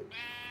வந்துட்டு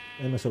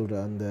என்ன சொல்கிற,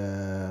 அந்த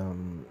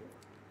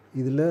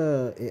இதில்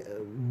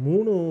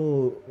 3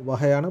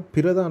 வகையான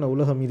பிரதான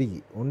உலகம்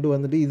இருக்கு. ஒன்று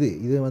வந்துட்டு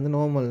இது வந்து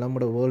நார்மல்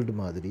நம்மளோட வேர்ல்டு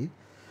மாதிரி.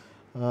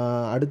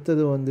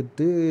 அடுத்தது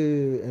வந்துட்டு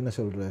என்ன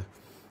சொல்கிற,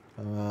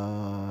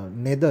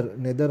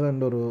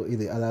 நெதர்ன்ற ஒரு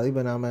இது, அதாவது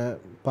இப்போ நாம்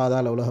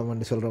பாதாள உலகம்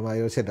வந்து சொல்கிற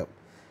மாதிரி ஒரு செட்டப்.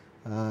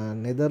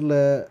 நெதரில்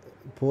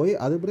போய்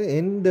அதுக்கப்புறம்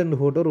எண்ட்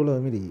போட்டு ஒரு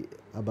உலகம் இருக்கு.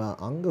 அப்போ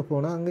அங்கே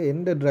போனால் அங்கே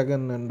எந்த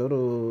ட்ராகன்ன்ற ஒரு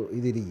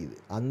இது இருக்குது.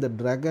 அந்த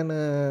ட்ராகனை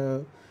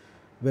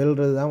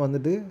வெல்றது தான்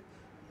வந்துட்டு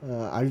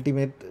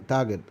அல்டிமேட்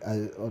டார்கெட்.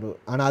 அது ஒரு,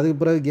 ஆனால் அதுக்கு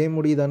பிறகு கேம்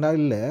முடியுதாண்டா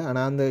இல்லை,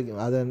 ஆனால் அந்த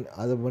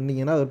அதை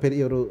பண்ணிங்கன்னா அது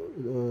பெரிய ஒரு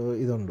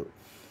இது உண்டு.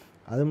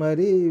 அது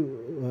மாதிரி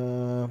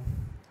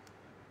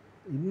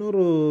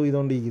இன்னொரு இது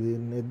ஒன்று இருக்குது,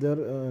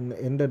 நெதர்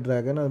எந்த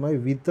ட்ராகன். அது மாதிரி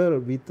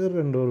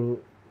வித்தர் என்ற ஒரு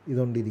இது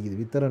ஒன்று இருக்குது.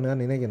 வித்தர்ன்னு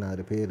தான் நினைக்கிறேன்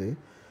அது பேர்,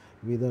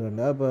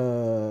 விதர்ண்டா. அப்போ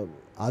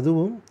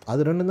அதுவும்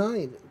அது ரெண்டு தான்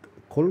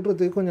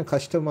கொல்றதுக்கு கொஞ்சம்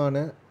கஷ்டமான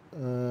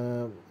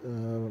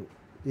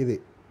இது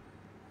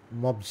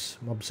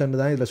மப்ஸ்ன்னு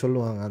தான் இதில்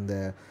சொல்லுவாங்க. அந்த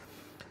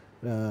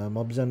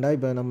மப்ஸ்ண்டா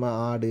இப்போ நம்ம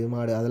ஆடு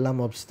மாடு அதெல்லாம்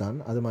மப்ஸ் தான்.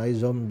 அது மாதிரி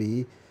ஜொம்பி,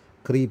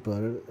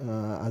 க்ரீப்பர்,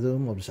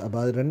 அதுவும் மப்ஸ். அப்போ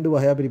அது 2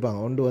 வகையாக பிரிப்பாங்க.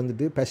 ஒன்று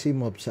வந்துட்டு பெசிவ்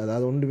மப்ஸ்,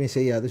 அதாவது ஒன்றுமே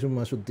செய்யாது,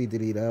 சும்மா சுற்றி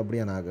திரிகிற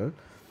அப்படியான ஆக்கள்.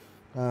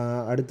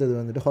 அடுத்தது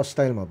வந்துட்டு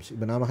ஹாஸ்டைல் மப்ஸ்.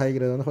 இப்போ நாம்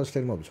ஹைக்கிறது வந்து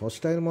ஹாஸ்டைல் மப்ஸ்.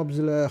 ஹாஸ்டைல்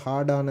மப்ஸில்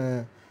ஹார்டான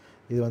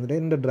இது வந்துட்டு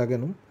இந்த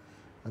ட்ராகனும்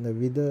அந்த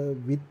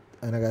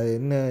எனக்கு அது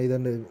என்ன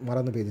இதுன்னு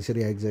மறந்து போயிடுது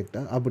சரியா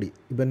எக்ஸாக்டாக. அப்படி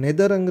இப்போ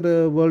நெதருங்கிற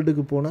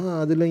வேர்ல்டுக்கு போனால்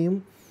அதுலேயும்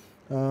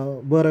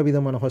வேறு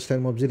விதமான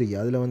ஹாஸ்டைல் மப்ஸ் இருக்குது.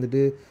 அதில்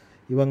வந்துட்டு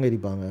இவங்க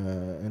இருப்பாங்க,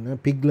 என்ன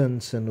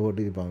பிக்லன்ஸ்ன்னு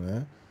போட்டு இருப்பாங்க.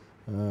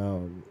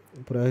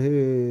 பிறகு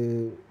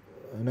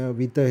என்ன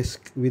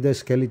வித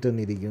ஸ்கெலிட்டன்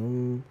இருக்கும்.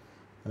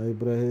 அது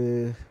பிறகு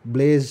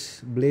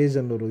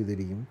பிளேஸ்ன்ற ஒரு இது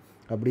இருக்கும்.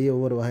 அப்படியே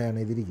ஒவ்வொரு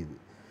வகையான இது இருக்குது.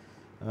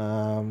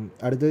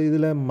 அடுத்தது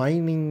இதில்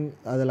மைனிங்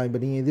அதெல்லாம். இப்போ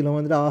நீங்கள் இதில்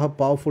வந்துட்டு ஆக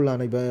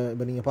பவர்ஃபுல்லான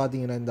இப்போ நீங்கள்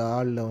பார்த்தீங்கன்னா இந்த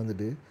ஆளில்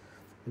வந்துட்டு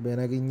இப்போ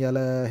எனக்கு இங்கால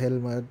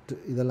ஹெல்மெட்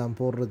இதெல்லாம்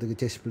போடுறதுக்கு,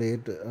 செஸ்ட்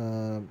பிளேட்,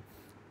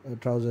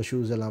 ட்ரௌசர்,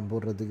 ஷூஸ் எல்லாம்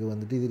போடுறதுக்கு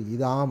வந்துட்டு இது இருக்குது.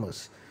 இது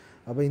ஆமர்ஸ்.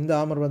 அப்போ இந்த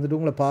ஆமர் வந்துட்டு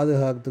உங்களை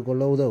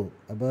பாதுகாத்துக்கொள்ள உதவும்.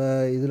 அப்போ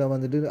இதில்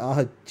வந்துட்டு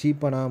ஆக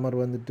சீப்பான ஆமர்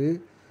வந்துட்டு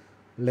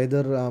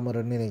லெதர்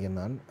ஆமர்ன்னு நினைக்கிறேன்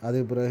நான்.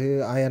 அதுக்கு பிறகு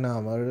அயன்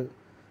ஆமர்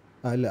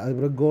இல்லை, அதுக்கு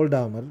பிறகு கோல்டு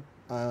ஆமர்,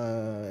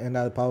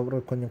 ஏன்னா அது பவர்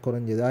கொஞ்சம்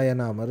குறைஞ்சது.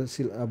 அயன் ஆமர்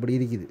அப்படி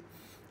இருக்குது.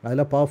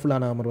 அதில்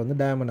பவர்ஃபுல்லான ஆமர் வந்து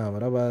டைமண்ட்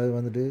ஆமர். அப்போ அது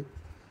வந்துட்டு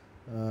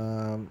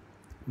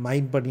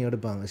மைன் பண்ணி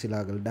எடுப்பாங்க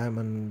சிலாக்கள்.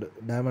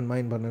 டைமண்ட்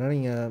மைன் பண்ணுன்னா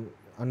நீங்கள்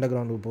அண்டர்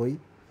கிரவுண்டுக்கு போய்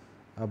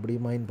அப்படி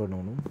மைன்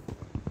பண்ணணும்.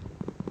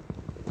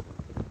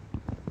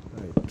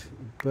 ரைட்,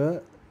 இப்போ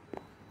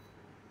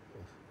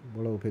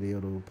இவ்வளோ பெரிய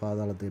ஒரு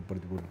பாதாளத்தை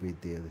ஏற்படுத்தி போட்டு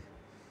போய்த்தே. அது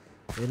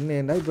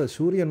என்னன்னா இப்போ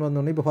சூரியன்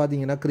வந்தோடனே இப்போ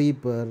பார்த்தீங்கன்னா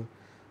க்ரீப்பர்,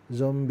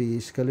 ஜொம்பி,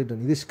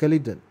 ஸ்கெலிட்டன். இது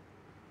ஸ்கெலிட்டன்.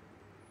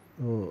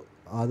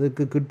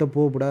 அதுக்கு கிட்ட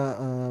போகப்பட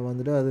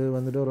வந்துட்டு அது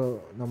வந்துட்டு ஒரு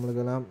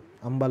நம்மளுக்கெல்லாம்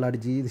அம்பால்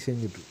அடித்து இது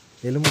செஞ்சுட்டு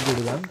எலும்பு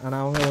கூடு தான்.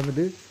 ஆனால் அவங்க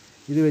வந்துட்டு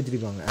இது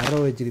வச்சுருப்பாங்க, அரோ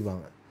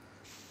வச்சுருப்பாங்க.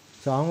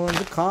 ஸோ அவங்க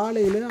வந்து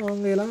காலையில்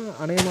அவங்க எல்லாம்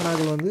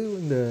அநேகமானாக்கள் வந்து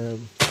இந்த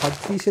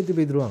 10 செத்து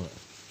போய்த்துருவாங்க.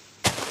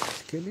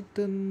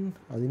 ஸ்கெலிட்டன்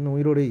அது இன்னும்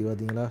உயிரோடு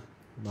பார்த்தீங்களா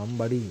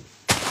நம்படி.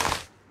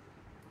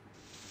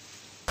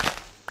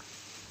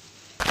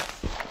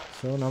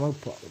 ஸோ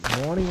நமக்கு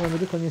மார்னிங்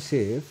வந்துட்டு கொஞ்சம்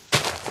சேஃப்.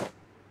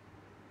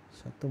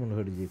 சத்தம் ஒன்று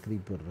கடிச்சு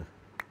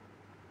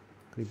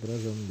க்ரீப்பராக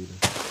ஜம்பிடு.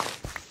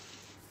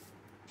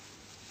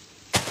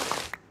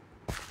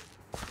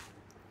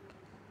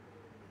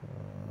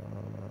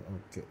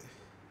 ஓகே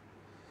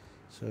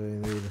ஸோ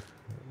இது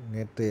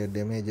நேற்றைய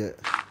டேமேஜை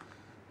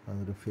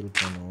வந்துட்டு ஃபீல்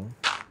பண்ணுவோம்.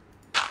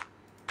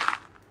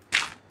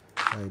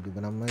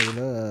 இப்போ நம்ம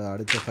இதில்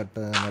அடுத்த கட்ட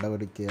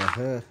நடவடிக்கையாக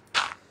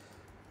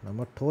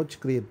நம்ம டோர்ச்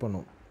க்ரியேட்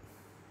பண்ணுவோம்.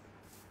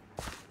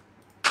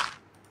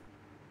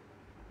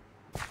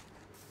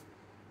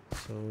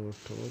 ஸோ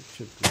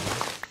டோர்ச்சுக்கு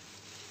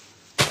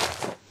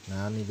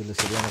நான் இதில்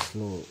சரியான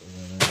ஸ்லோ.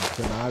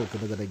 இப்போ நாள்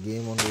கிட்டத்தட்ட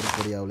கேம் ஒன்று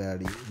உருப்படியாக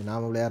விளையாடி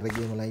நாம் விளையாடுற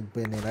கேமெல்லாம்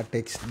இப்போ என்னென்னா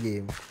டெக்ஸ்ட்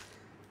கேம்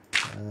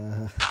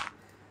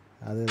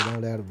அது தான்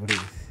விளையாட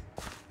முடியுது.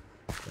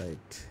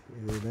 ரைட்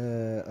இதில்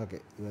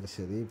ஓகே வேறு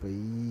சரி. இப்போ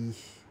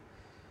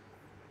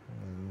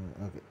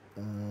ஓகே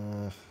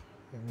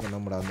எங்கே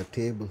நம்மளோட அந்த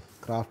டேபிள்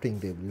கிராஃப்டிங்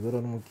டேபிள் இவர்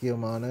ஒரு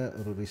முக்கியமான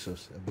ஒரு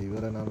ரிசோர்ஸ். அப்போ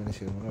இவரை நாம் என்ன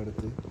செய்யணும்னு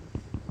எடுத்து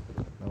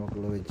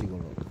நமக்குள்ளே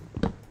வச்சுக்கணும்.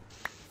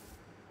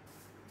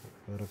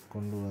 இவரை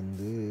கொண்டு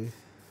வந்து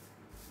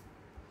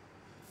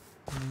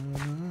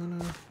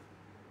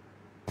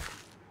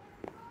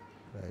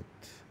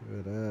ரைட்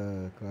இவரை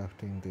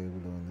கிராஃப்டிங்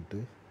டேபிள்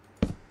வந்துட்டு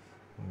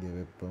இங்கே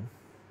வைப்போம்.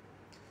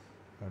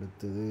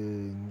 அடுத்தது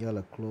இங்கால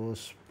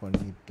க்ளோஸ்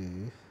பண்ணிவிட்டு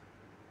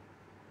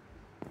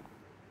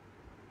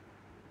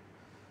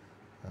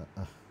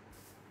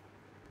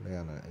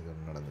இல்லையான இது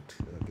ஒன்று நடந்துட்டு.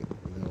 ஓகே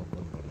இதை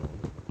ஓப்பன் பண்ணுவோம்.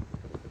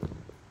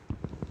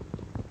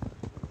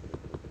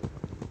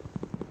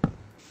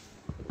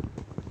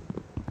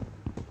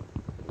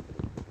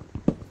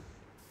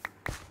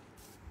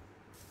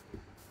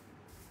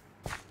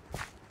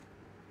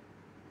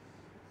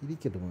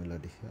 இடிக்கட்டுமா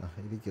இல்லாட்டி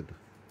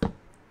இடிக்கட்டும்.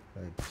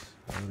 ரைட்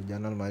ஒரு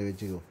ஜன்னல் மாதிரி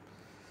வச்சுக்கோ.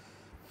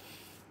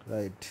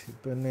 ரைட்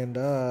இப்போ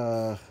என்னென்னா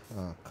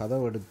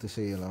கதவு எடுத்து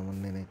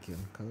செய்யலாம்னு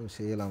நினைக்கிறேன். கதவு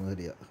செய்யலாம்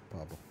சரியா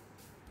பார்ப்போம்.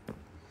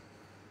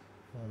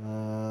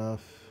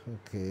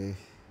 ஓகே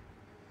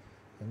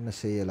என்ன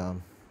செய்யலாம்?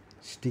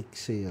 ஸ்டிக்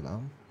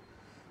செய்யலாம்,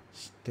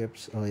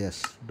 ஸ்டெப்ஸ்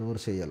எஸ் டோர்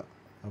செய்யலாம்.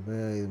 அப்போ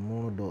இது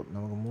 3 டோர்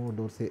நமக்கு 3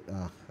 டோர்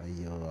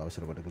ஐயோ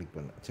அவசரப்பட்டு கிளிக்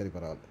பண்ணேன். சரி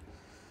பரவாயில்ல.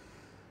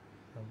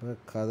 அப்போ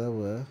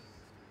கதவை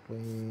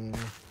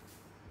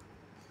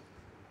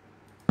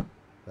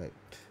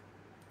ரைட்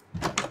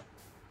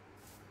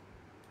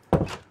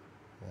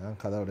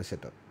இதுதான் கதவோட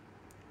செட்டப்.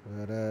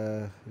 வேறு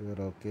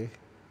இவர் ஓகே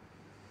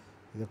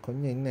இதை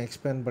கொஞ்சம் இன்னும்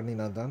எக்ஸ்பேண்ட்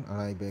பண்ணினா தான்.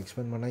 ஆனால் இப்போ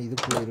எக்ஸ்பேண்ட் பண்ணால்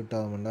இதுக்குள்ளே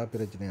இருட்டாகும்னா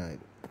பிரச்சனை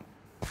ஆகிடும்.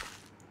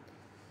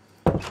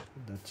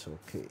 That's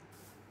okay.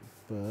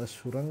 இப்போ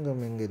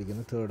சுரங்கம் எங்கே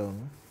இருக்குன்னு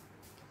தேடணும்.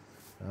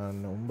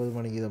 நான் 9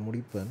 மணிக்கு இதை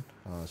முடிப்பேன்.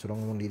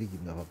 சுரங்கம் ஒன்று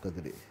இருக்கு இந்த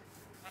பக்கத்துலேயே.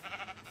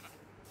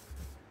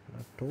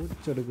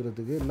 டோர்ச்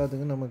எடுக்கிறதுக்கு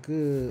எல்லாத்துக்கும் நமக்கு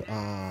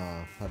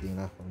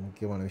பார்த்தீங்கன்னா ஒரு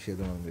முக்கியமான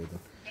விஷயத்தை வந்து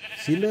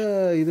சில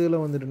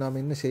இதில் வந்துட்டு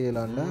நாம் என்ன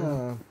செய்யலான்னா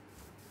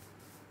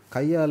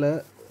கையால்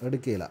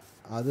எடுக்கலாம்.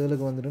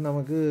 அதுகளுக்கு வந்துட்டு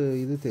நமக்கு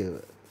இது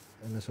தேவை,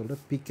 என்ன சொல்கிற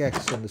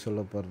பிக்காக்ஸ் என்று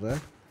சொல்லப்படுற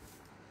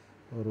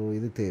ஒரு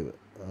இது தேவை.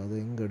 அது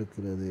எங்கே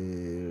எடுக்கிறது?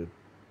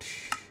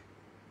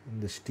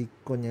 இந்த ஸ்டிக்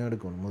கொஞ்சம்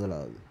எடுக்கணும்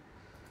முதலாவது.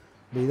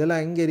 இப்போ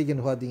இதெல்லாம் எங்கே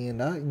இருக்குன்னு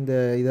பார்த்தீங்கன்னா இந்த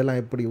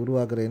இதெல்லாம் எப்படி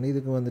உருவாக்குறேன்னு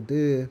இதுக்கு வந்துட்டு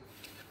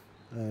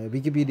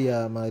விக்கிபீடியா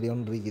மாதிரி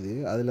ஒன்று இருக்குது.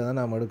 அதில் தான்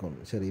நாம்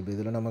எடுக்கணும். சரி இப்போ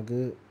இதில் நமக்கு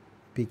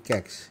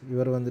பிக்காக்ஸ்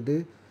இவர் வந்துட்டு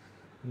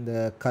இந்த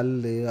கல்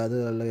அது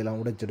எல்லாம்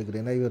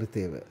உடைச்செடுக்கிறேன்னா இவர்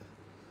தேவை.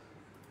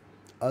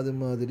 அது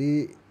மாதிரி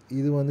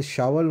இது வந்து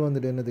ஷவல்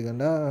வந்துட்டு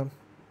என்னதுக்குன்னா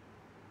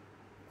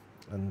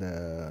அந்த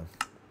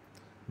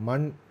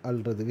மண்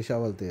அள்ளுறதுக்கு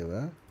ஷவல்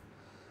தேவை.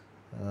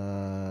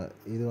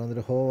 இது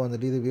வந்துட்டு ஹோ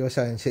வந்துட்டு இது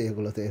விவசாயம்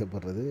செய்யக்குள்ள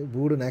தேவைப்படுறது.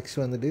 பூடு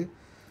நெக்ஸ்ட் வந்துட்டு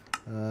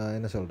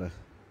என்ன சொல்கிற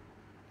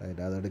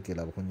ரைட் அதை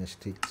எடுக்கல. கொஞ்சம்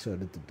ஸ்டிக்ஸ்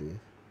எடுத்துட்டு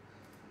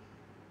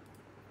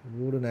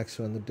வீடு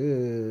நெக்ஸ்ட் வந்துட்டு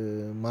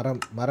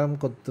மரம்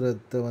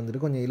கொத்துறதை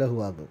வந்துட்டு கொஞ்சம்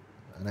இலகுவாகும்.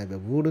 ஆனால் இப்போ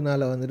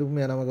வீடுனால வந்துட்டு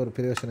உண்மையாக நமக்கு ஒரு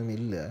பிரயோசனம்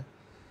இல்லை.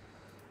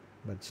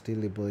 பட்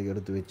ஸ்டில் இப்போதைக்கு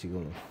எடுத்து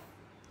வச்சுக்கணும்.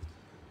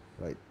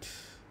 ரைட்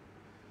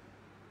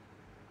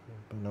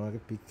இப்போ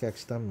நமக்கு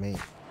பிக்காக்ஸ் தான்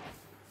மெயின்.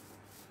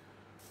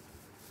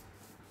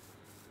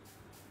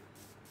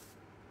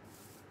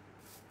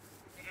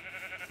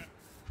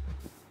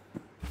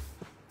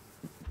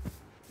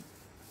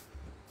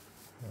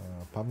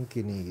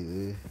 பம்கின்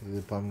இது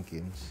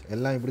பம்கின்ஸ்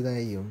எல்லாம் இப்படி தான்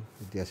ஆகியும்,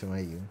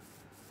 வித்தியாசமாகியும்.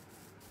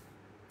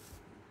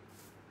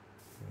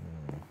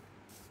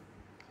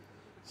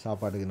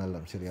 சாப்பாட்டுக்கு நல்லா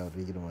சரியா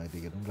இருக்கணும்.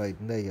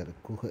 ரைட் இந்த ஐயர்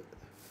குகை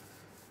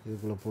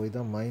இதுக்குள்ளே போய்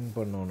தான் மைன்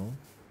பண்ணணும்.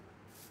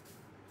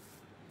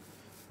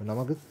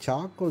 நமக்கு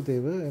சாக்கோல்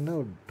தேவை. ஏன்னா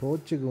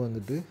டோர்ச்சுக்கு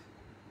வந்துட்டு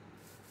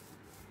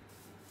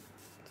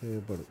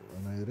தேவைப்படும்.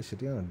 ஆனால் இது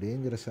சரியான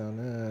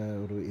டேஞ்சரஸான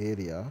ஒரு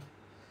ஏரியா.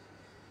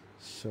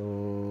 ஸோ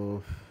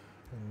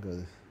எங்கே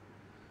அது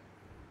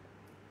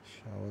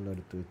ஷவல்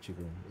எடுத்து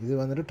வச்சுக்கோங்க. இது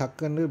வந்துட்டு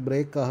டக்குன்னு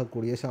பிரேக்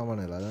ஆகக்கூடிய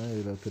சாமான இல்லை. அதான்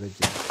இதில்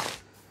பிரச்சனை.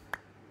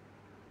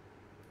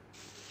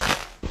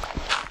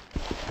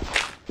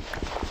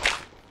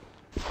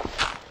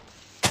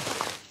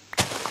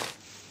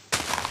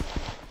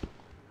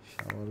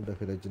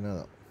 பிரச்சனை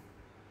தான்.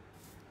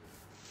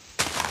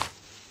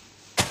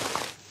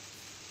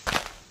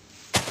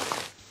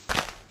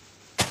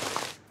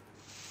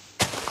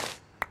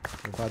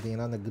 இப்போ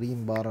பார்த்தீங்கன்னா அந்த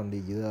க்ரீன் பார்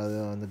அண்டிக்குது, அது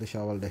வந்துட்டு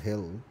ஷவல்ட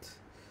ஹெல்த்.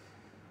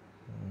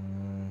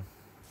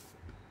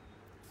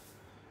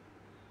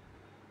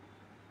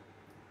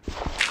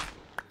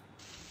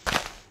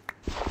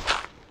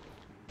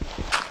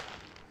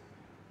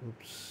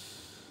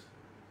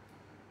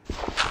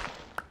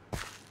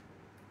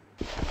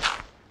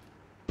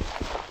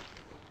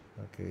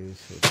 ஓகே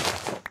சரி.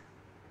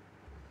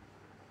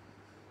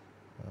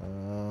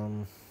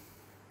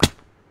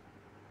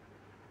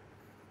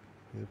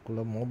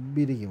 இதுக்குள்ளே மொப்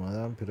இருக்கும்,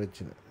 அதான்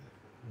பிரச்சனை.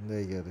 இந்த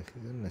இது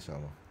என்ன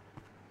சாமான்?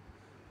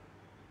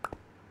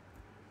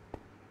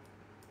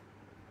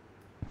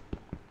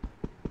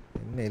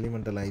 என்ன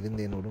எலிமெண்டெல்லாம்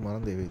இருந்து என்னோட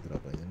மறந்து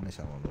வைக்கிறாப்பா. இது என்ன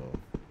சாமான்?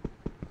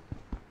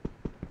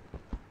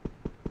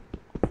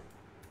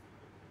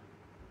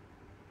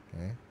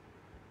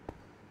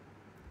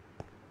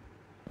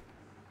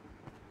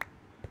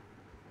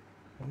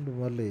 ஒன்று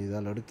வரல,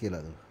 இதால் அடுக்கல.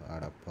 அது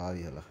ஆடா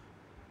பாவியலா.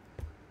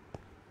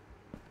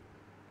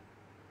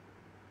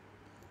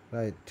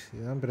 ரைட்,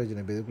 இதுதான்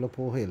பிரச்சனை. இப்போ இதுக்குள்ளே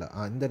போகல.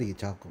 இந்த அடிக்கு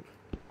சாக்கோல்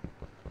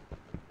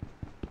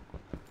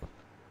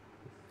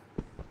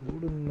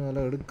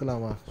ஊடுனால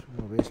எடுக்கலாமா?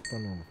 சும்மா வேஸ்ட்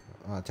பண்ணுவோம்.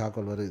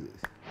 சாக்கோல் வருது.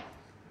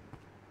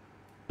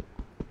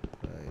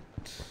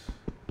 ரைட்,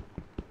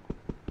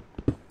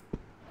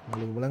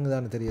 உங்களுக்கு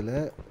விளங்குதான்னு தெரியல.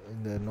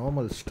 இந்த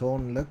நார்மல்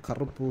ஸ்டோனில்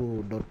கருப்பு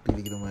டொட்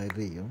இருக்கிற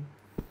மாதிரியும்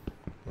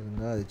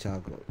இருந்தால் அது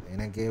சாக்கோல்.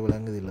 எனக்கே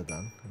விளங்குது இல்லை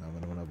தான்.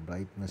 நம்மளோட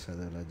பிரைட்னஸ்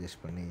அதில்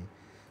அட்ஜஸ்ட் பண்ணி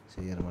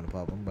செய்யறமான்னு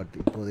பார்ப்போம். பட்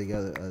இப்போதைக்கு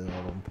அது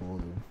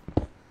போதும்.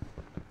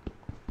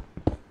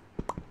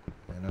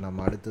 ஏன்னா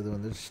நம்ம அடுத்தது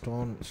வந்து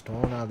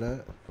ஸ்டோனால்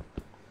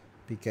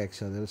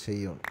பிக்காக்ஸ் அதில்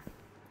செய்யணும்.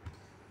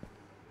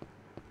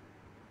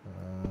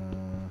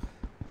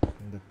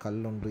 இந்த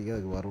கல் ஒன்றைக்கு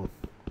அதுக்கு வரும்.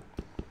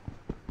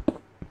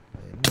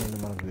 என்ன இந்த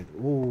மறந்து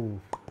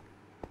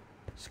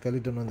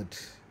ஸ்கெலிட்டன்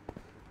வந்துட்டு.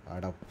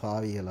 அட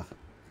பாவிகளா.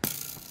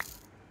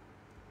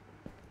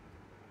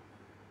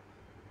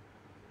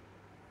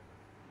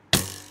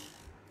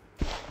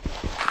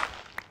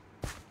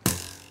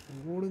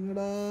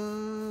 ஓடுங்கடா.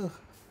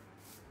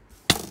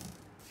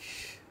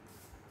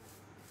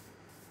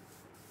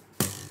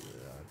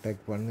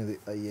 அட்டாக் பண்ணுது.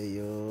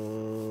 ஐயோ,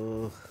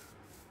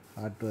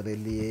 ஹார்ட் வர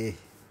இல்லையே.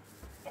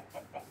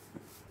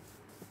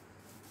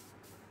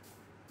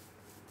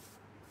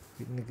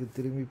 பின்னுக்கு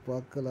திரும்பி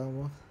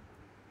பார்க்கலாமா?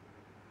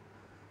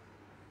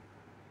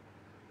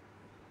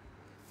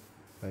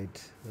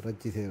 ரைட்,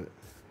 இறைச்சி தேவை.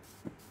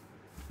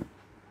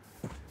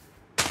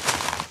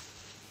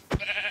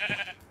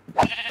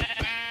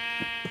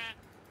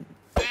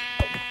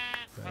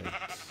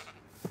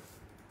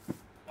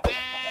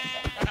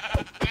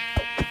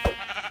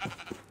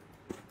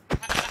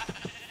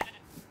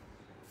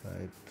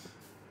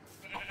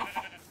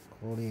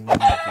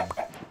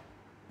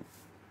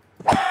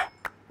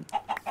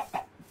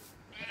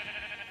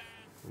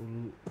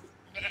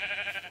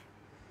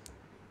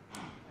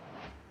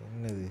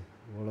 என்னது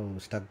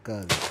இவ்வளவு ஸ்டக்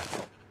ஆகுது?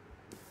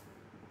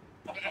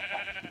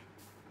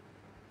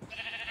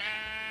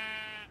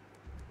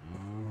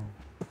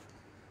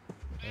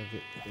 ஓகே,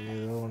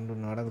 ஏதோ ஒன்று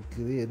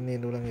நடக்குது. என்ன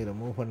விளங்க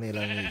மூவ்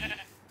பண்ணலாமே.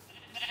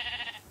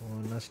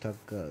 ஒன்றா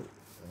ஸ்டக் ஆகுது.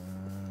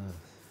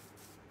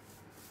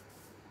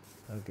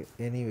 ஓகே,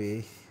 எனிவே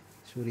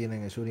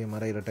சூரியன்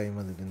மறைகிற டைம்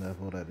வந்துட்டு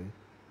இருந்தால் போகிறாரு.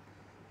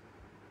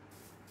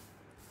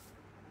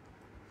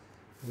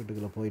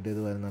 வீட்டுக்குள்ளே போயிட்டு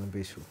எதுவாக இருந்தாலும்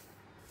பேசுவோம்.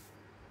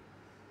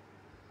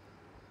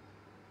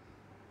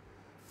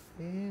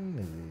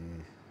 என்னது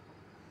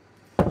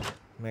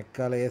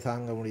மெக்காலையே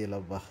தாங்க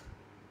முடியலப்பா.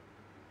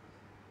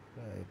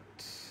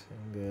 ரைட்,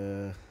 இங்கே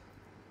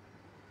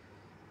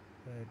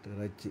ரைட்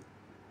இறைச்சி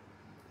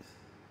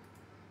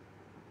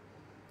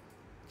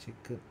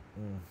சிக்கன்.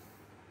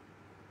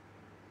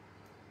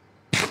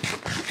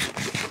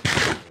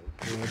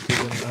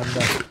 சிக்கன் அந்த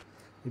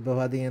இப்போ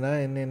பார்த்தீங்கன்னா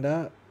என்னென்னா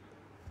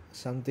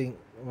சம்திங்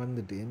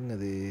வந்துட்டு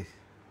என்னது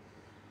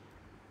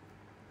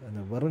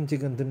அந்த வரும்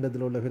சிக்கன்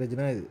திண்டத்தில் உள்ள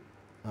பிரச்சனை இது.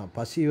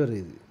 பசி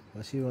வருது.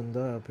 பசி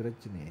வந்தால்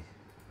பிரச்சனை.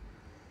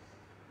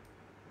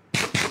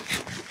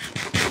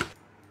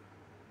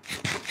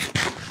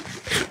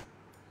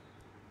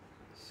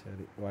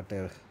 சரி, வாட்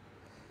எவர்,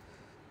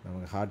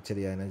 நமக்கு ஹார்ட்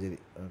சரியாயினா சரி.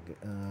 ஓகே,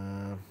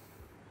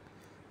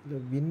 இல்லை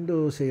விண்டோ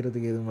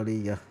செய்கிறதுக்கு எதுவும்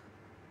வழியா?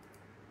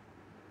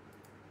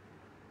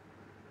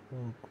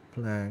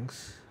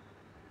 பிளாங்க்ஸ்,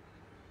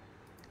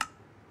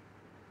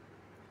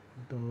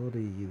 டோர்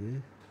இருக்குது,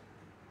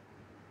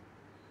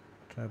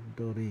 ட்ராப்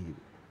டோர்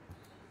இருக்குது.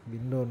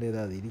 விண்டோன்னு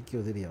ஏதாவது இருக்கோ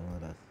தெரியாம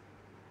வராது.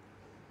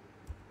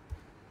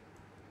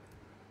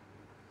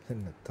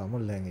 என்ன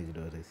தமிழ்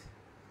லாங்குவேஜில் வருது?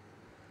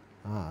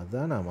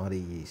 அதான் நான் மாதிரி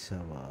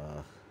ஈஸாவா.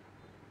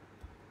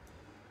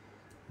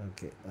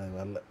 ஓகே, அது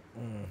வரல.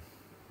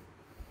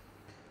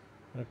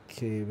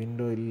 ஓகே,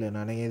 விண்டோ இல்லை.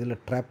 நான்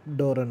இதில் ட்ராப்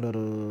டோர்ன்ற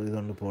ஒரு இது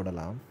ஒன்று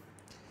போடலாம்.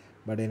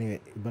 பட் எனிவே,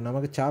 இப்போ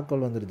நமக்கு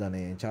சாக்கோல் வந்துட்டு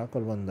தானே.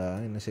 சாக்கோல்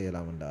வந்தால் என்ன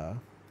செய்யலாம்டா,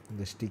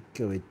 இந்த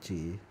ஸ்டிக்கை வச்சு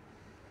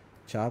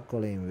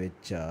சாக்கோலையும்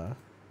வச்சா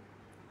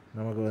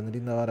நமக்கு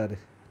வந்துட்டு இந்த வராரு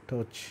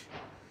டோர்ச்.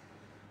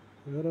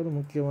 இவர் ஒரு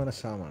முக்கியமான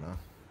சாமானா.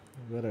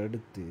 இவரை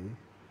எடுத்து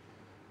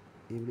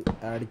இப்படி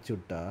அடிச்சு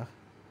விட்டா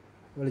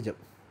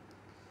வெளிச்சம்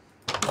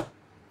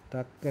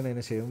டக்குன்னு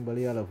என்ன செய்யும்,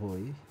 வழியால்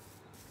போய்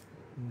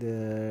இந்த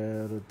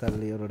ஒரு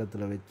தள்ளி ஒரு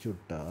இடத்துல வச்சு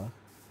விட்டா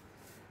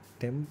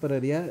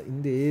டெம்பரரியாக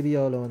இந்த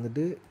ஏரியாவில்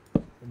வந்துட்டு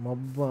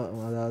மப்பா,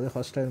 அதாவது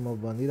ஹாஸ்டைல்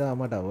மப் வந்து இதாக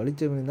மாட்டா.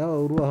 வெளிச்சம்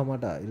இருந்தால் உருவாக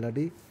மாட்டா.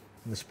 இல்லாட்டி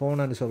இந்த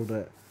ஸ்போனான்னு சொல்கிற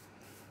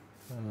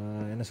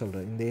என்ன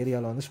சொல்கிற இந்த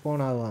ஏரியாவில் வந்து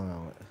ஸ்போன் ஆகுவாங்க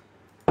அவங்க.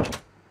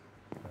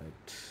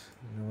 ரைட்,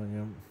 இன்னும்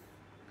கொஞ்சம்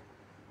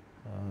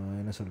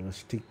என்ன சொல்கிற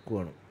ஸ்டிக்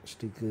வேணும்.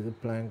 ஸ்டிக்கு இது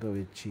பிளாங்கை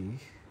வச்சு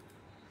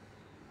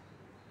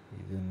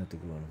இது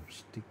என்னத்துக்கு வேணும்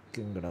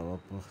ஸ்டிக்குங்கடா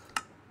வாப்பா.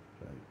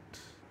 ரைட்,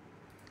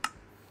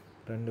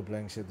 2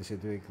 பிளாங்க்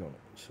சேர்த்து வைக்கணும்.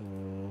 ஸோ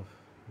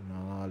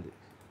 4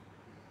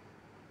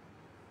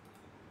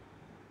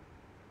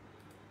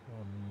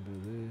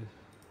 9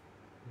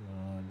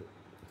 4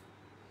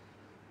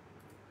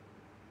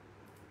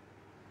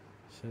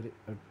 சரி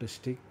 8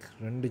 ஸ்டிக்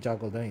 2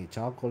 சாக்கோல் தான்.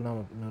 சாக்கோல் நாம்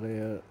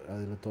நிறைய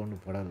அதில்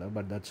தோண்டப்படலை,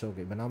 பட் தட்ஸ்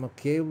ஓகே. இப்போ நாம்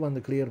கேவ்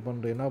வந்து கிளியர்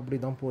பண்ணுறேன்னா அப்படி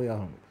தான் போய்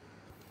ஆகணும்.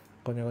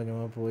 கொஞ்சம்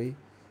கொஞ்சமாக போய்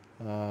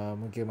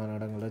முக்கியமான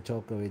இடங்களில்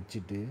சோக்கை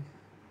வச்சுட்டு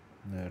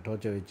இந்த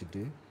டோர்ச்சை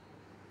வச்சுட்டு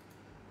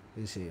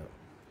இது செய்யும்.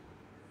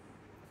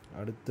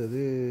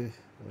 அடுத்தது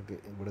ஓகே,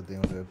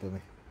 இப்படத்தையும்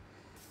எப்போவுமே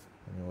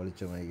கொஞ்சம்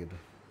வெளிச்சம் ஆகிக்கிட்டு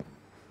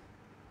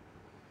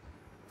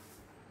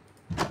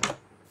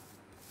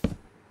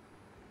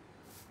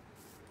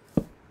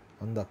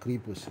அந்த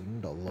க்ரீப்பர்ஸ்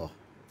உண்டு. அல்லா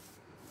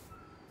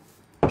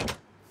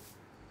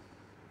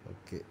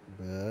ஓகே.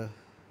 இப்போ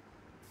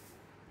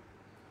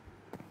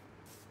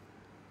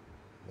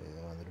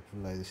வந்துட்டு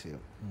ஃபுல்லாக இது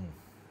செய்யும்.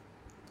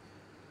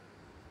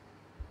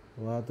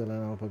 வார்த்தையில்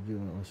நான் பப்ஜி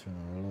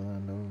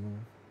அவ்வளோதான்.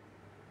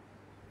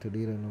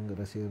 திடீரென்னு உங்கள்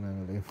ரசிகர்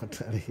நாங்கள் ஏமாற்ற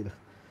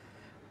அடைகிறோம்.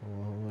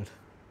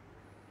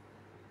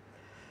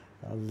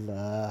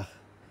 அல்லா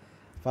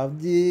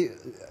பப்ஜி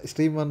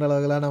ஸ்ட்ரீம் பண்ணுற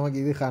அளவுக்குலாம்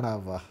நமக்கு இது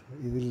காணாப்பா.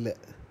 இது இல்லை,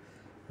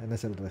 என்ன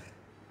சொல்கிற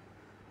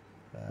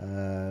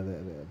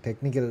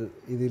டெக்னிக்கல்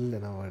இது இல்லை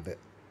நம்மகிட்ட.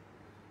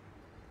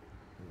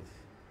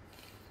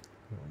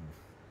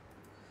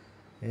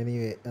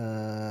 Anyway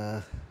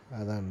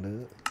அதாண்டு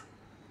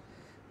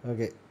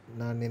okay.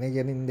 நான்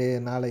நினைக்கிறேன் இந்த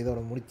நாளை இதோட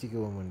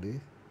முடிச்சிக்குவோம்ண்டு.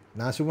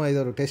 நான் சும்மா இது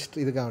ஒரு டெஸ்ட்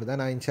இதுக்காக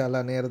தான் நான் இன்ஷால்லா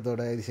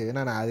நேரத்தோட இது செய்வேன்.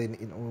 நான் அது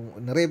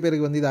நிறைய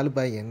பேருக்கு வந்து இது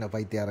அழுப்பாங்க, என்ன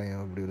பைத்தியாரம்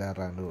இப்படி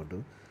விளையாடுறான்னு போட்டு.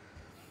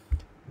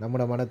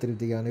 நம்மளோட மன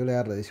திருப்திக்காண்டி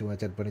விளையாடுறது, சும்மா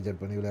செட்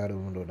பண்ணி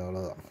விளையாடுவோம்னு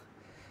அவ்வளோதான்.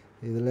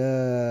 இதில்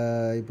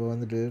இப்போ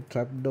வந்துட்டு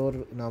ட்ராப் டோர்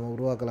நாம்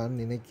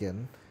உருவாக்கலான்னு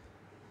நினைக்கிறேன்.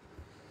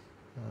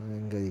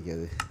 எங்கே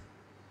இருக்காது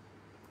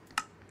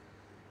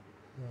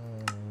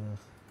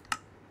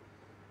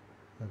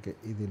ஓகே.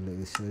 இது இல்லை,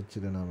 இது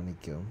சர்ச்சில் நாம்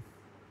நிற்கும்.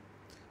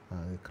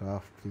 அது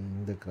கிராஃப்டிங்,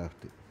 இந்த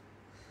கிராஃப்ட்டு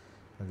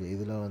ஓகே.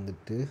 இதில்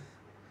வந்துட்டு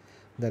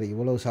இந்த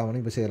இவ்வளோ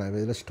சாமானும் இப்போ செய்யலாம்.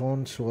 இப்போ இதில்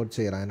ஸ்டோன் ஷோட்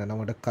செய்யலாம். ஏன்னா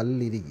நம்மகிட்ட கல்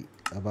இறுக்கி,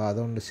 அப்போ அதை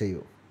ஒன்று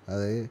செய்யும்.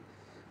 அது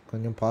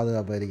கொஞ்சம்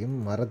பாதுகாப்பாக இருக்கும்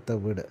மரத்தை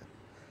விட.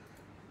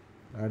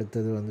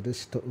 அடுத்தது வந்துட்டு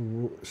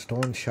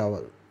ஸ்டோன்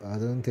ஷவர்,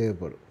 அதுவும்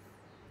தேவைப்படும்.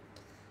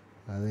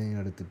 அதையும்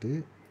எடுத்துட்டு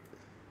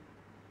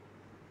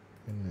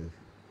என்னது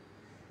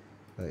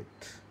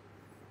ரைட்.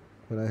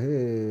 பிறகு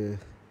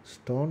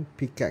ஸ்டோன்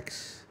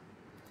பிக்காக்ஸ்,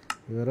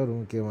 இவர ஒரு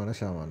முக்கியமான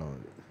சாமானம்.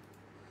 அது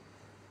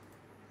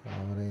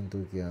அவரையும்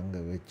தூக்கி அங்கே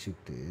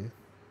வச்சுட்டு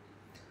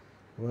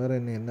வேறு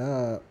என்னென்னா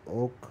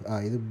ஓக்,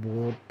 இது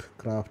போட்,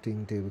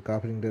 கிராஃப்டிங்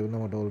டேபிள்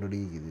நம்மகிட்ட ஆல்ரெடி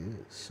இருக்குது.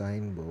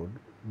 சைன் போர்டு,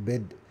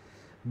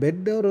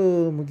 பெட் ஒரு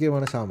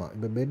முக்கியமான சாமான்.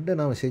 இப்போ பெட்டை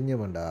நாம்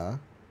செஞ்சோம்டா,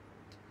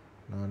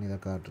 நான் இதை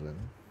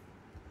காட்டுறேன்.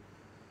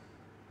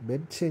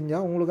 பெட்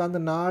செஞ்சால் உங்களுக்கு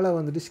அந்த நாளை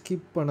வந்துட்டு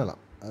ஸ்கிப்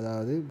பண்ணலாம்.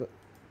 அதாவது இப்போ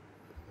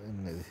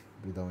என்னது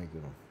இப்படி தான்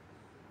வைக்கணும்.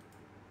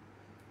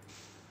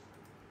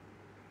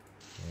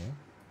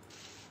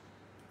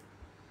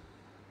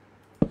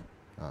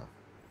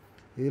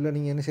 இதில்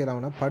நீங்கள் என்ன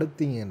செய்யலாம்னா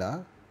படுத்தீங்கன்னா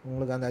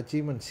உங்களுக்கு அந்த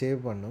அச்சீவ்மெண்ட் சேவ்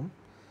பண்ணும்.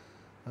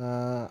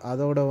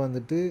 அதோட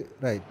வந்துட்டு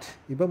ரைட்.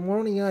 இப்போ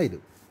மார்னிங்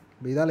ஆகிடும்.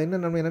 இப்போ இதால் என்ன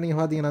நன்மை, என்ன நீங்கள்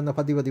பார்த்தீங்கன்னா அந்த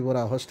பற்றி போகிற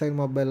ஹாஸ்டைல்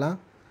மொபைல்லாம்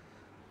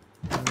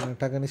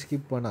டக்குன்னு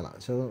ஸ்கிப் பண்ணலாம்.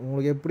 ஸோ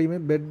உங்களுக்கு எப்படியுமே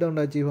பெட்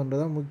ஒன்று அச்சீவ்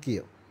பண்ணுறது தான்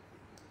முக்கியம்.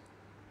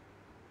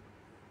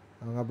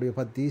 அவங்க அப்படியே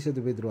 10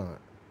 சேர்த்து போய்த்துருவாங்க.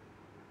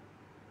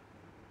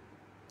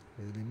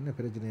 இதில் என்ன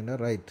பிரச்சனைன்னா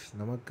ரைட்,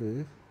 நமக்கு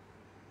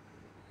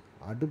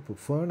அடுப்பு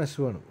ஃபர்னஸ்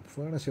வேணும்.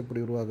 ஃபர்னஸ் எப்படி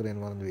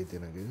உருவாக்குறேன்னு மறந்து வைத்து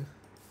எனக்கு.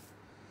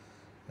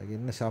 அதுக்கு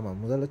என்ன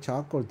சாமான், முதல்ல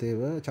சாக்கோல்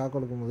தேவை.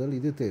 சாக்கோலுக்கு முதல்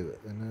இது தேவை,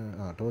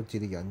 என்ன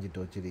டோர்ச்சிரிக்கு 5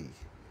 டோர்ச்சிரி.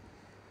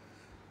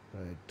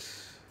 ரைட்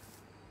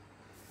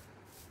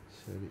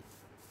சரி.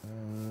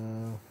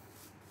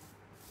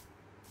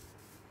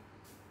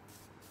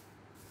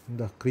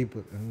 இந்த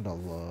க்ரீப்பர்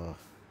ரெண்டாவா,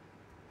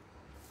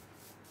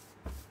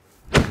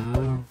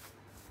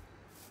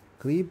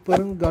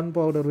 க்ரீப்பரும் கன்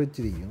பவுடர்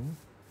வச்சிருக்கும்.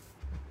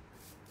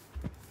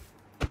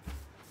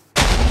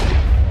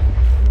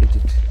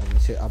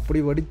 அப்படி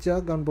வடித்தா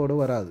கன்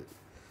பவுடர் வராது.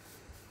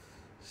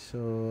 ஸோ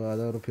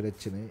அது ஒரு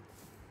பிரச்சனை.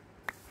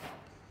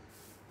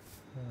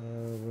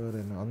 வேறு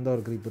என்ன, அந்த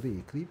ஒரு க்ரீப்பர்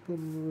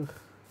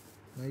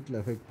நைட்டில்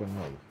எஃபெக்ட்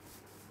பண்ணாது,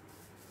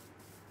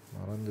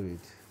 மறந்து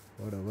வைத்து.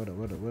 ஓட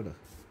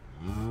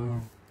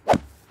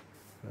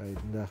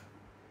இந்த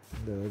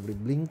இப்படி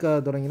பிளிங்காக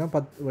தொடங்கினா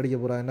 10 வெடிக்க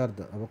போகிறான்னு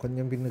அர்த்தம். அப்போ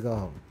கொஞ்சம்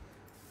பின்னுக்காகும்.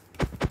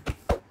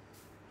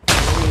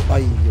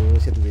 ஐயோ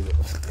செத்து போயிடும்.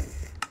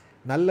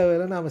 நல்ல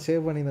வேலை நாம்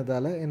சேவ்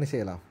பண்ணினதால் என்ன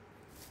செய்யலாம்,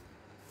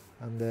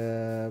 அந்த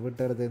விட்ட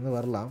இடத்துலேருந்து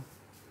வரலாம்.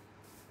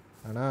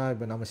 ஆனால்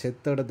இப்போ நம்ம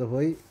செத்த இடத்த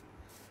போய்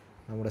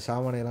நம்மளோட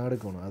சாமானையெல்லாம்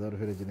எடுக்கணும். அது ஒரு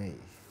பிரச்சனை.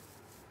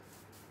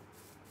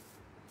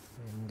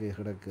 எங்கே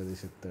கிடக்குது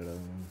செத்த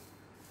இடம்?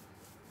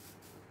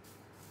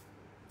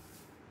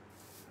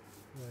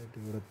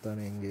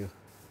 கொடுத்தானே எங்கேயோ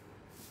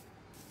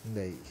இந்த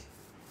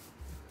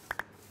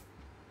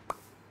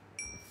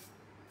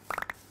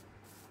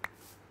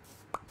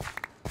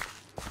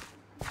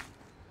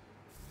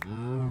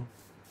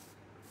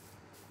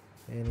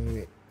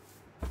எனிவே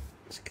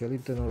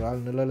ஸ்கெலிட்டன் ஒரு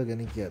ஆள் நிழலுக்கு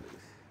நிற்காது.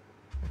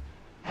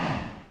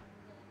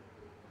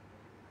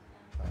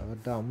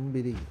 அவர்கிட்ட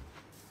அம்பிரி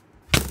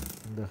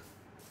இந்த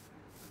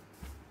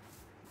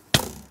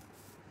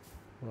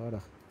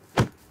வாடா.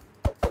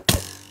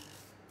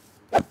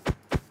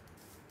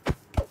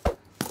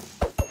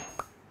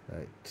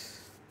 ரைட்,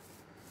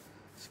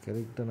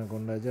 ஸ்கெலிட்டனை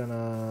கொண்டாச்சு.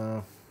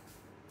 ஆனால்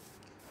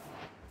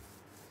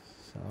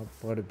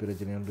சாப்பாடு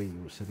பிரச்சனை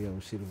சரியாக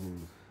உசிறு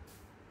போகுது.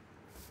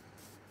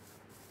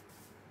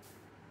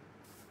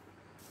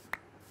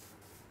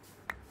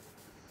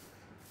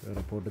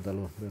 வேறு போட்டு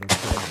தள்ளுவோம்.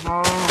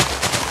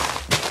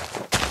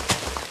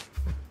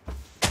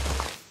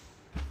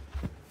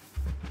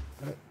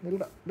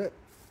 நில்டா டே.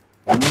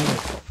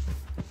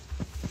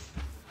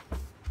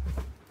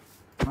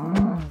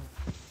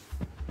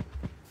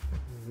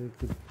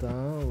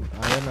 இதுக்குத்தான்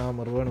அதை நாம்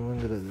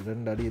வேணுங்கிறது.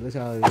 2 அடியில்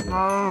சாகுது.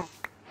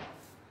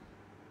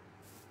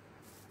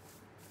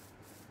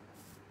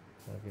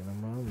 ஓகே,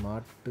 நம்ம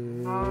மாட்டு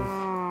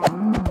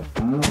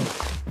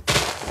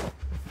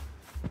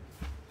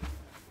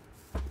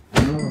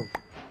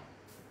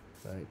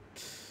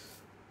ரைட்.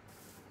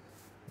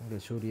 இங்கே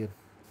சூரியன்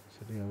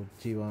சரியா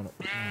உச்சிவானம்.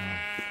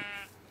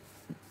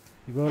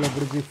 இவ்வளோ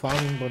பிடிச்சி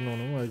ஃபார்மிங்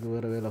பண்ணணும். அதுக்கு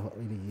வேறு வேலை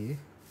இருக்கு.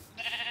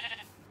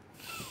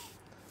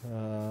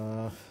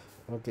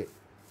 ஓகே,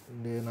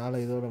 இந்த நாளை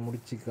இதோட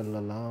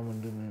முடிச்சுக்கொள்ளலாம்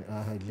என்று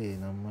இல்லையே,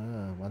 நம்ம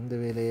வந்த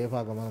வேலையே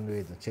பார்க்க மறந்து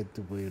போயிட்டோம்.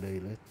 செத்து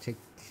போயிடையில்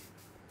செக்.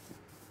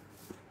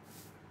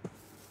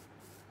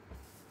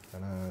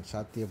 ஆனால்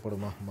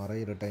சாத்தியப்படுமா?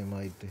 மறைகிற டைம்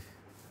ஆகிட்டு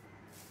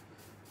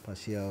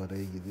பசியாக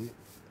வரைக்குது.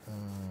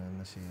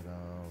 என்ன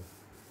செய்யலாம்?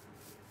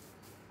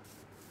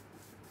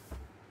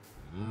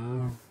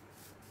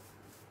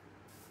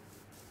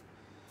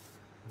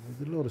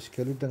 இதில் ஒரு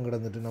ஸ்கெலிட்டன்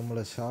கிடந்துட்டு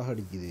நம்மளை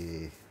சாகடிக்குது.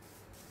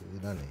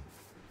 இதுதானே?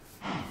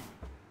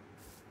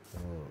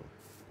 ஓ,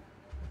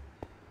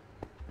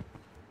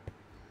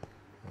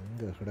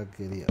 எங்கே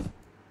கிடக்குதியா?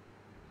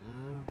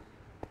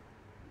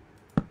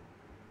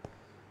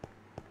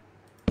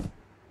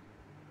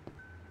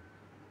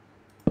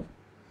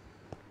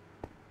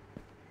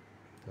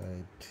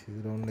 ரைட்,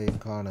 இதில்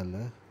ஒன்றையும்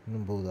காணலை.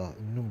 இன்னும் போகுதா?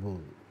 இன்னும்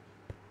போகுது.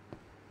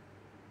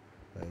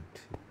 ரைட்,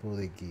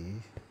 இப்போதைக்கு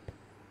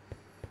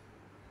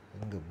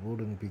இங்கே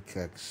வுடன்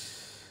pickaxe,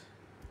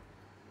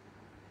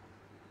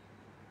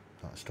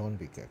 stone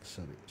pickaxe,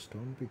 sorry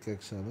stone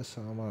பிக்காக்ஸால்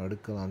சாமான்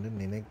எடுக்கலான்னு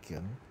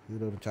நினைக்கிறேன்.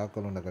 இதில் ஒரு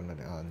சாக்கோல் ஒன்றை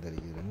கண்டனே. அந்த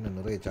இருக்குது இன்னும்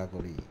நிறைய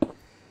சாக்கோலி.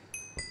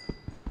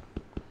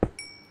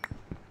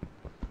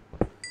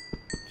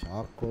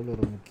 சாக்கோல்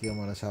ஒரு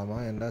முக்கியமான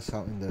சாமான். ஏண்டா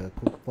இந்த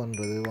குக்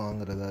பண்ணுறது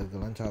வாங்குறது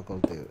அதுக்கெல்லாம்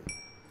சாக்கோல் தேவை.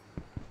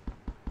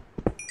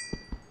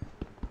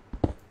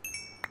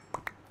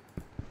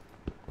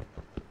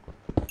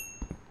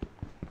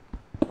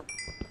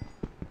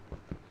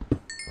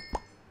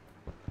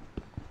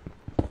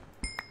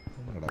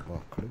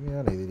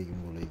 கடுமையான இது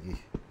இருக்கும் போலைக்கு.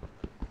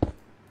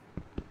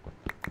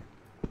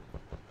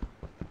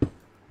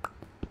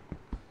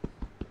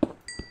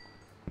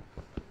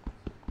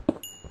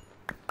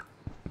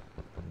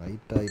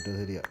 நைட் ஆகிட்ட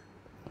சரியா?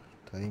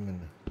 டைம்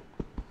என்ன?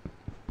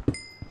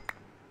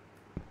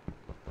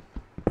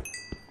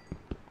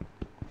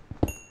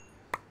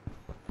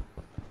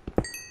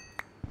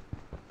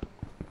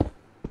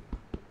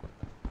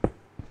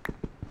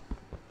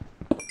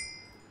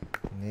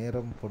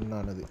 நேரம்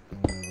பொண்ணானது.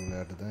 எங்களோட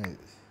விளையாட்டு தான்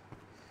இது.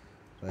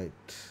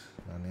 ரைட்,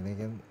 நான்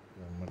நினைக்கிறேன்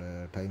நம்மளோட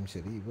டைம்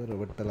சரி. இவர்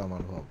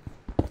வெட்டலாமான்னு பார்ப்போம்.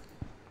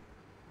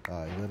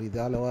 இவர்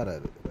இதால்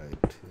வராரு.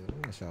 ரைட்,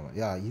 என்ன சாமான்?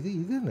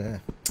 இதுன்னு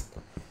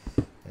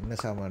என்ன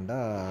சாமான்டா?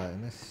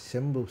 என்ன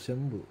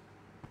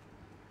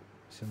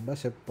செம்பா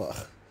செப்பா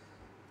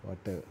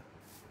வாட்டு.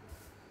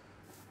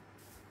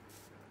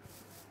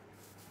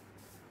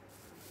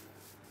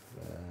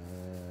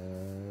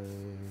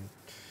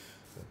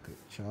 ஓகே,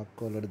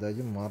 சாக்கோல்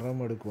எடுத்தாச்சு.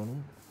 மரம்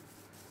எடுக்கணும்.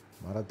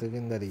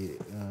 மரத்துக்கு இந்த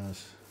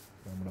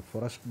நம்மளோட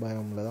ஃபாரஸ்ட்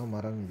பயோமில் தான்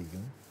மரம்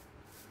இருக்கும்.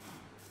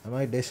 அது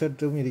மாதிரி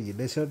டெசர்ட்டும் இருக்குது.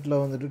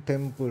 டெசர்ட்டில் வந்துட்டு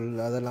டெம்பிள்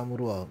அதெல்லாம்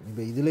உருவாகும்.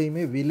 இப்போ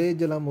இதுலேயுமே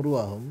வில்லேஜெல்லாம்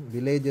உருவாகும்.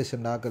 வில்லேஜஸ்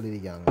ஆக்கள்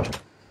இருக்காங்க.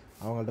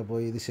 அவங்கள்ட்ட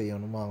போய் இது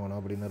செய்யணும் வாங்கணும்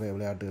அப்படி நிறைய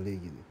விளையாட்டுகள்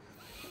இருக்குது.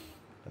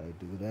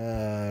 ரைட்டு,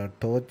 இதில்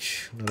டோர்ச்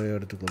நிறைய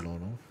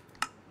எடுத்துக்கொள்ளணும்.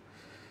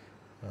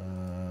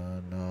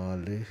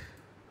 4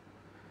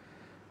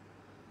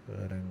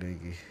 வேறு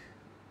எங்கேக்கு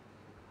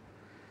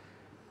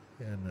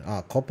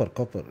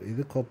காப்பர்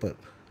இது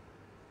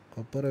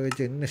காப்பரை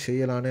வச்சு என்ன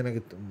செய்யலான்னு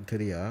எனக்கு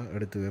தெரியா,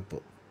 எடுத்து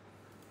வைப்போம்.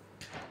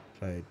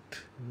 ரைட்.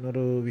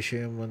 இன்னொரு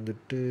விஷயம்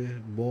வந்துட்டு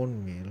போன்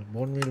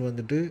மீல்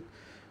வந்துட்டு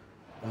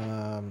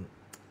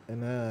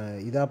என்ன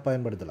இதாக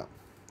பயன்படுத்தலாம்,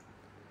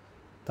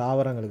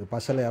 தாவரங்களுக்கு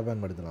பசலையாக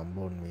பயன்படுத்தலாம்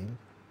போன் மீல்.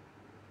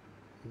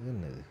 இது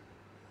என்னது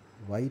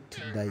ஒயிட்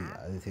டை,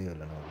 அது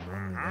தேவையில்லை. நம்ம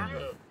போன்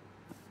மீல்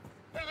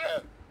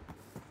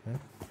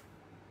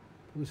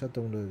புது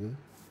சத்தம் கொண்டு இருக்குது.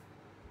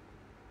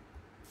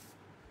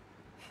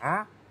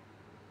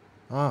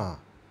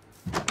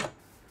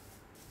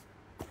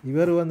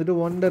 இவர் வந்துட்டு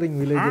ஒண்டரிங்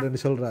வில்லேஜர்னு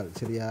சொல்கிறார்.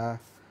 சரியா,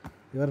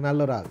 இவர்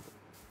நல்ல ஒரு ஆள்.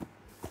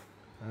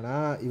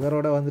 ஆனால்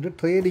இவரோட வந்துட்டு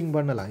ட்ரேடிங்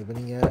பண்ணலாம். இப்போ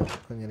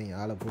நீங்கள்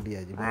ஆளை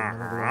பூட்டியாச்சு.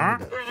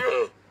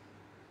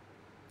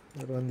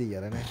 இவர் வந்தீங்க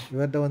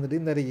இவர்கிட்ட வந்துட்டு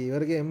இந்த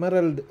இவருக்கு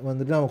எமரல்டு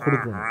வந்துட்டு நம்ம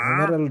கொடுக்கணும்.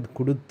 எமரல்டு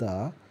கொடுத்தா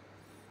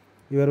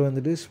இவர்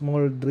வந்துட்டு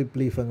ஸ்மால் ட்ரிப்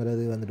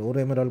லீஃப்ங்கிறது வந்துட்டு ஒரு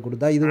எமரல்டு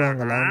கொடுத்தா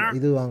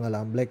இது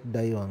வாங்கலாம் பிளாக்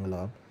டை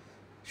வாங்கலாம்,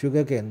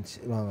 சுகர் கேன்ஸ்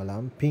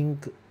வாங்கலாம்,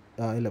 பிங்க்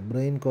இல்லை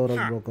பிரெயின்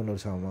கோரல் ப்ரோக்கன்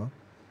ஒரு சாமான்,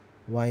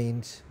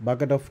 wines,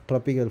 bucket of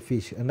tropical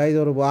fish. இது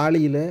ஒரு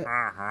வாளியில்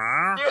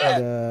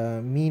அந்த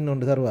மீன்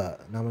ஒன்று தருவா.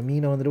 நம்ம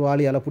மீனை வந்துட்டு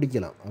வாளியால்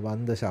பிடிக்கலாம். அப்போ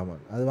அந்த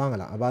சாமான் அது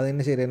வாங்கலாம். அப்போ அதை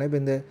என்ன செய்கிறேன்னா, இப்போ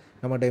இந்த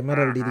நம்மகிட்ட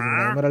எமரல்டு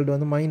இருக்குங்க, எமரல்டு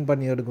வந்து மைன்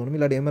பண்ணி எடுக்கணும்.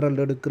 இல்லாட்டி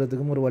எமரல்டு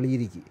எடுக்கிறதுக்கும் ஒரு வழி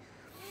இருக்கு.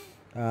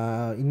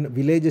 இன்னும்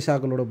வில்லேஜ்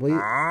ஷாக்களோட போய்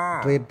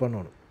ட்ரேட்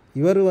பண்ணணும்.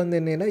 இவர் வந்து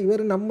என்னென்னா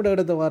இவர் நம்மளோட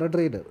இடத்த வர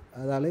ட்ரேடர்.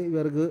 அதால்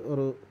இவருக்கு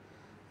ஒரு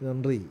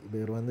நன்றி. இப்போ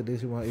இவர் வந்துட்டு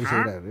சும்மா இது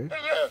செய்கிறாரு.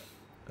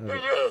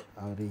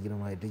 அவர்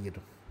சீக்கிரமாகிட்டு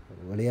இருக்கட்டும்,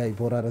 வழியாகி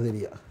போகிறாரு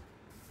தெரியா,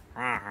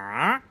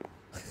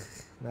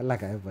 நல்லா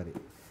கயப்பார்.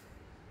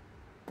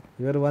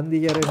 இவர்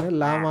வந்திக்காருன்னு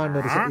லாமான்னு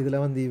ஒரு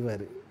இதில் வந்து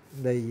இவர்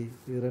இந்த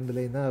இது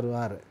ரெண்டுலேயும் தான் ஒரு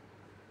வார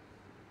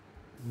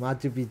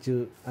மாச்சு பீச்சு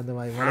அந்த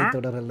மாதிரி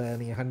மலைத்தொடரில்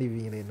நீங்கள்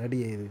கண்டிப்பீங்களே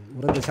நடிகை இது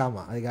உறந்த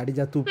சாமா, அதுக்கு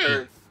அடித்தா தூக்கு.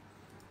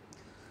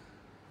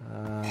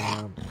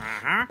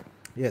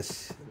 எஸ்,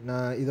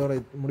 நான் இதோட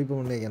முடிப்பு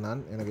முன்னேங்க.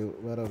 எனக்கு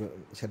வேறு ஒரு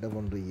செட்டப்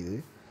ஒன்று இருக்குது.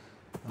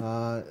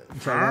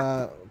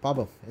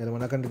 பாப்போம், எது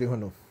வேணால் கண்டினியூ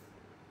பண்ணும்.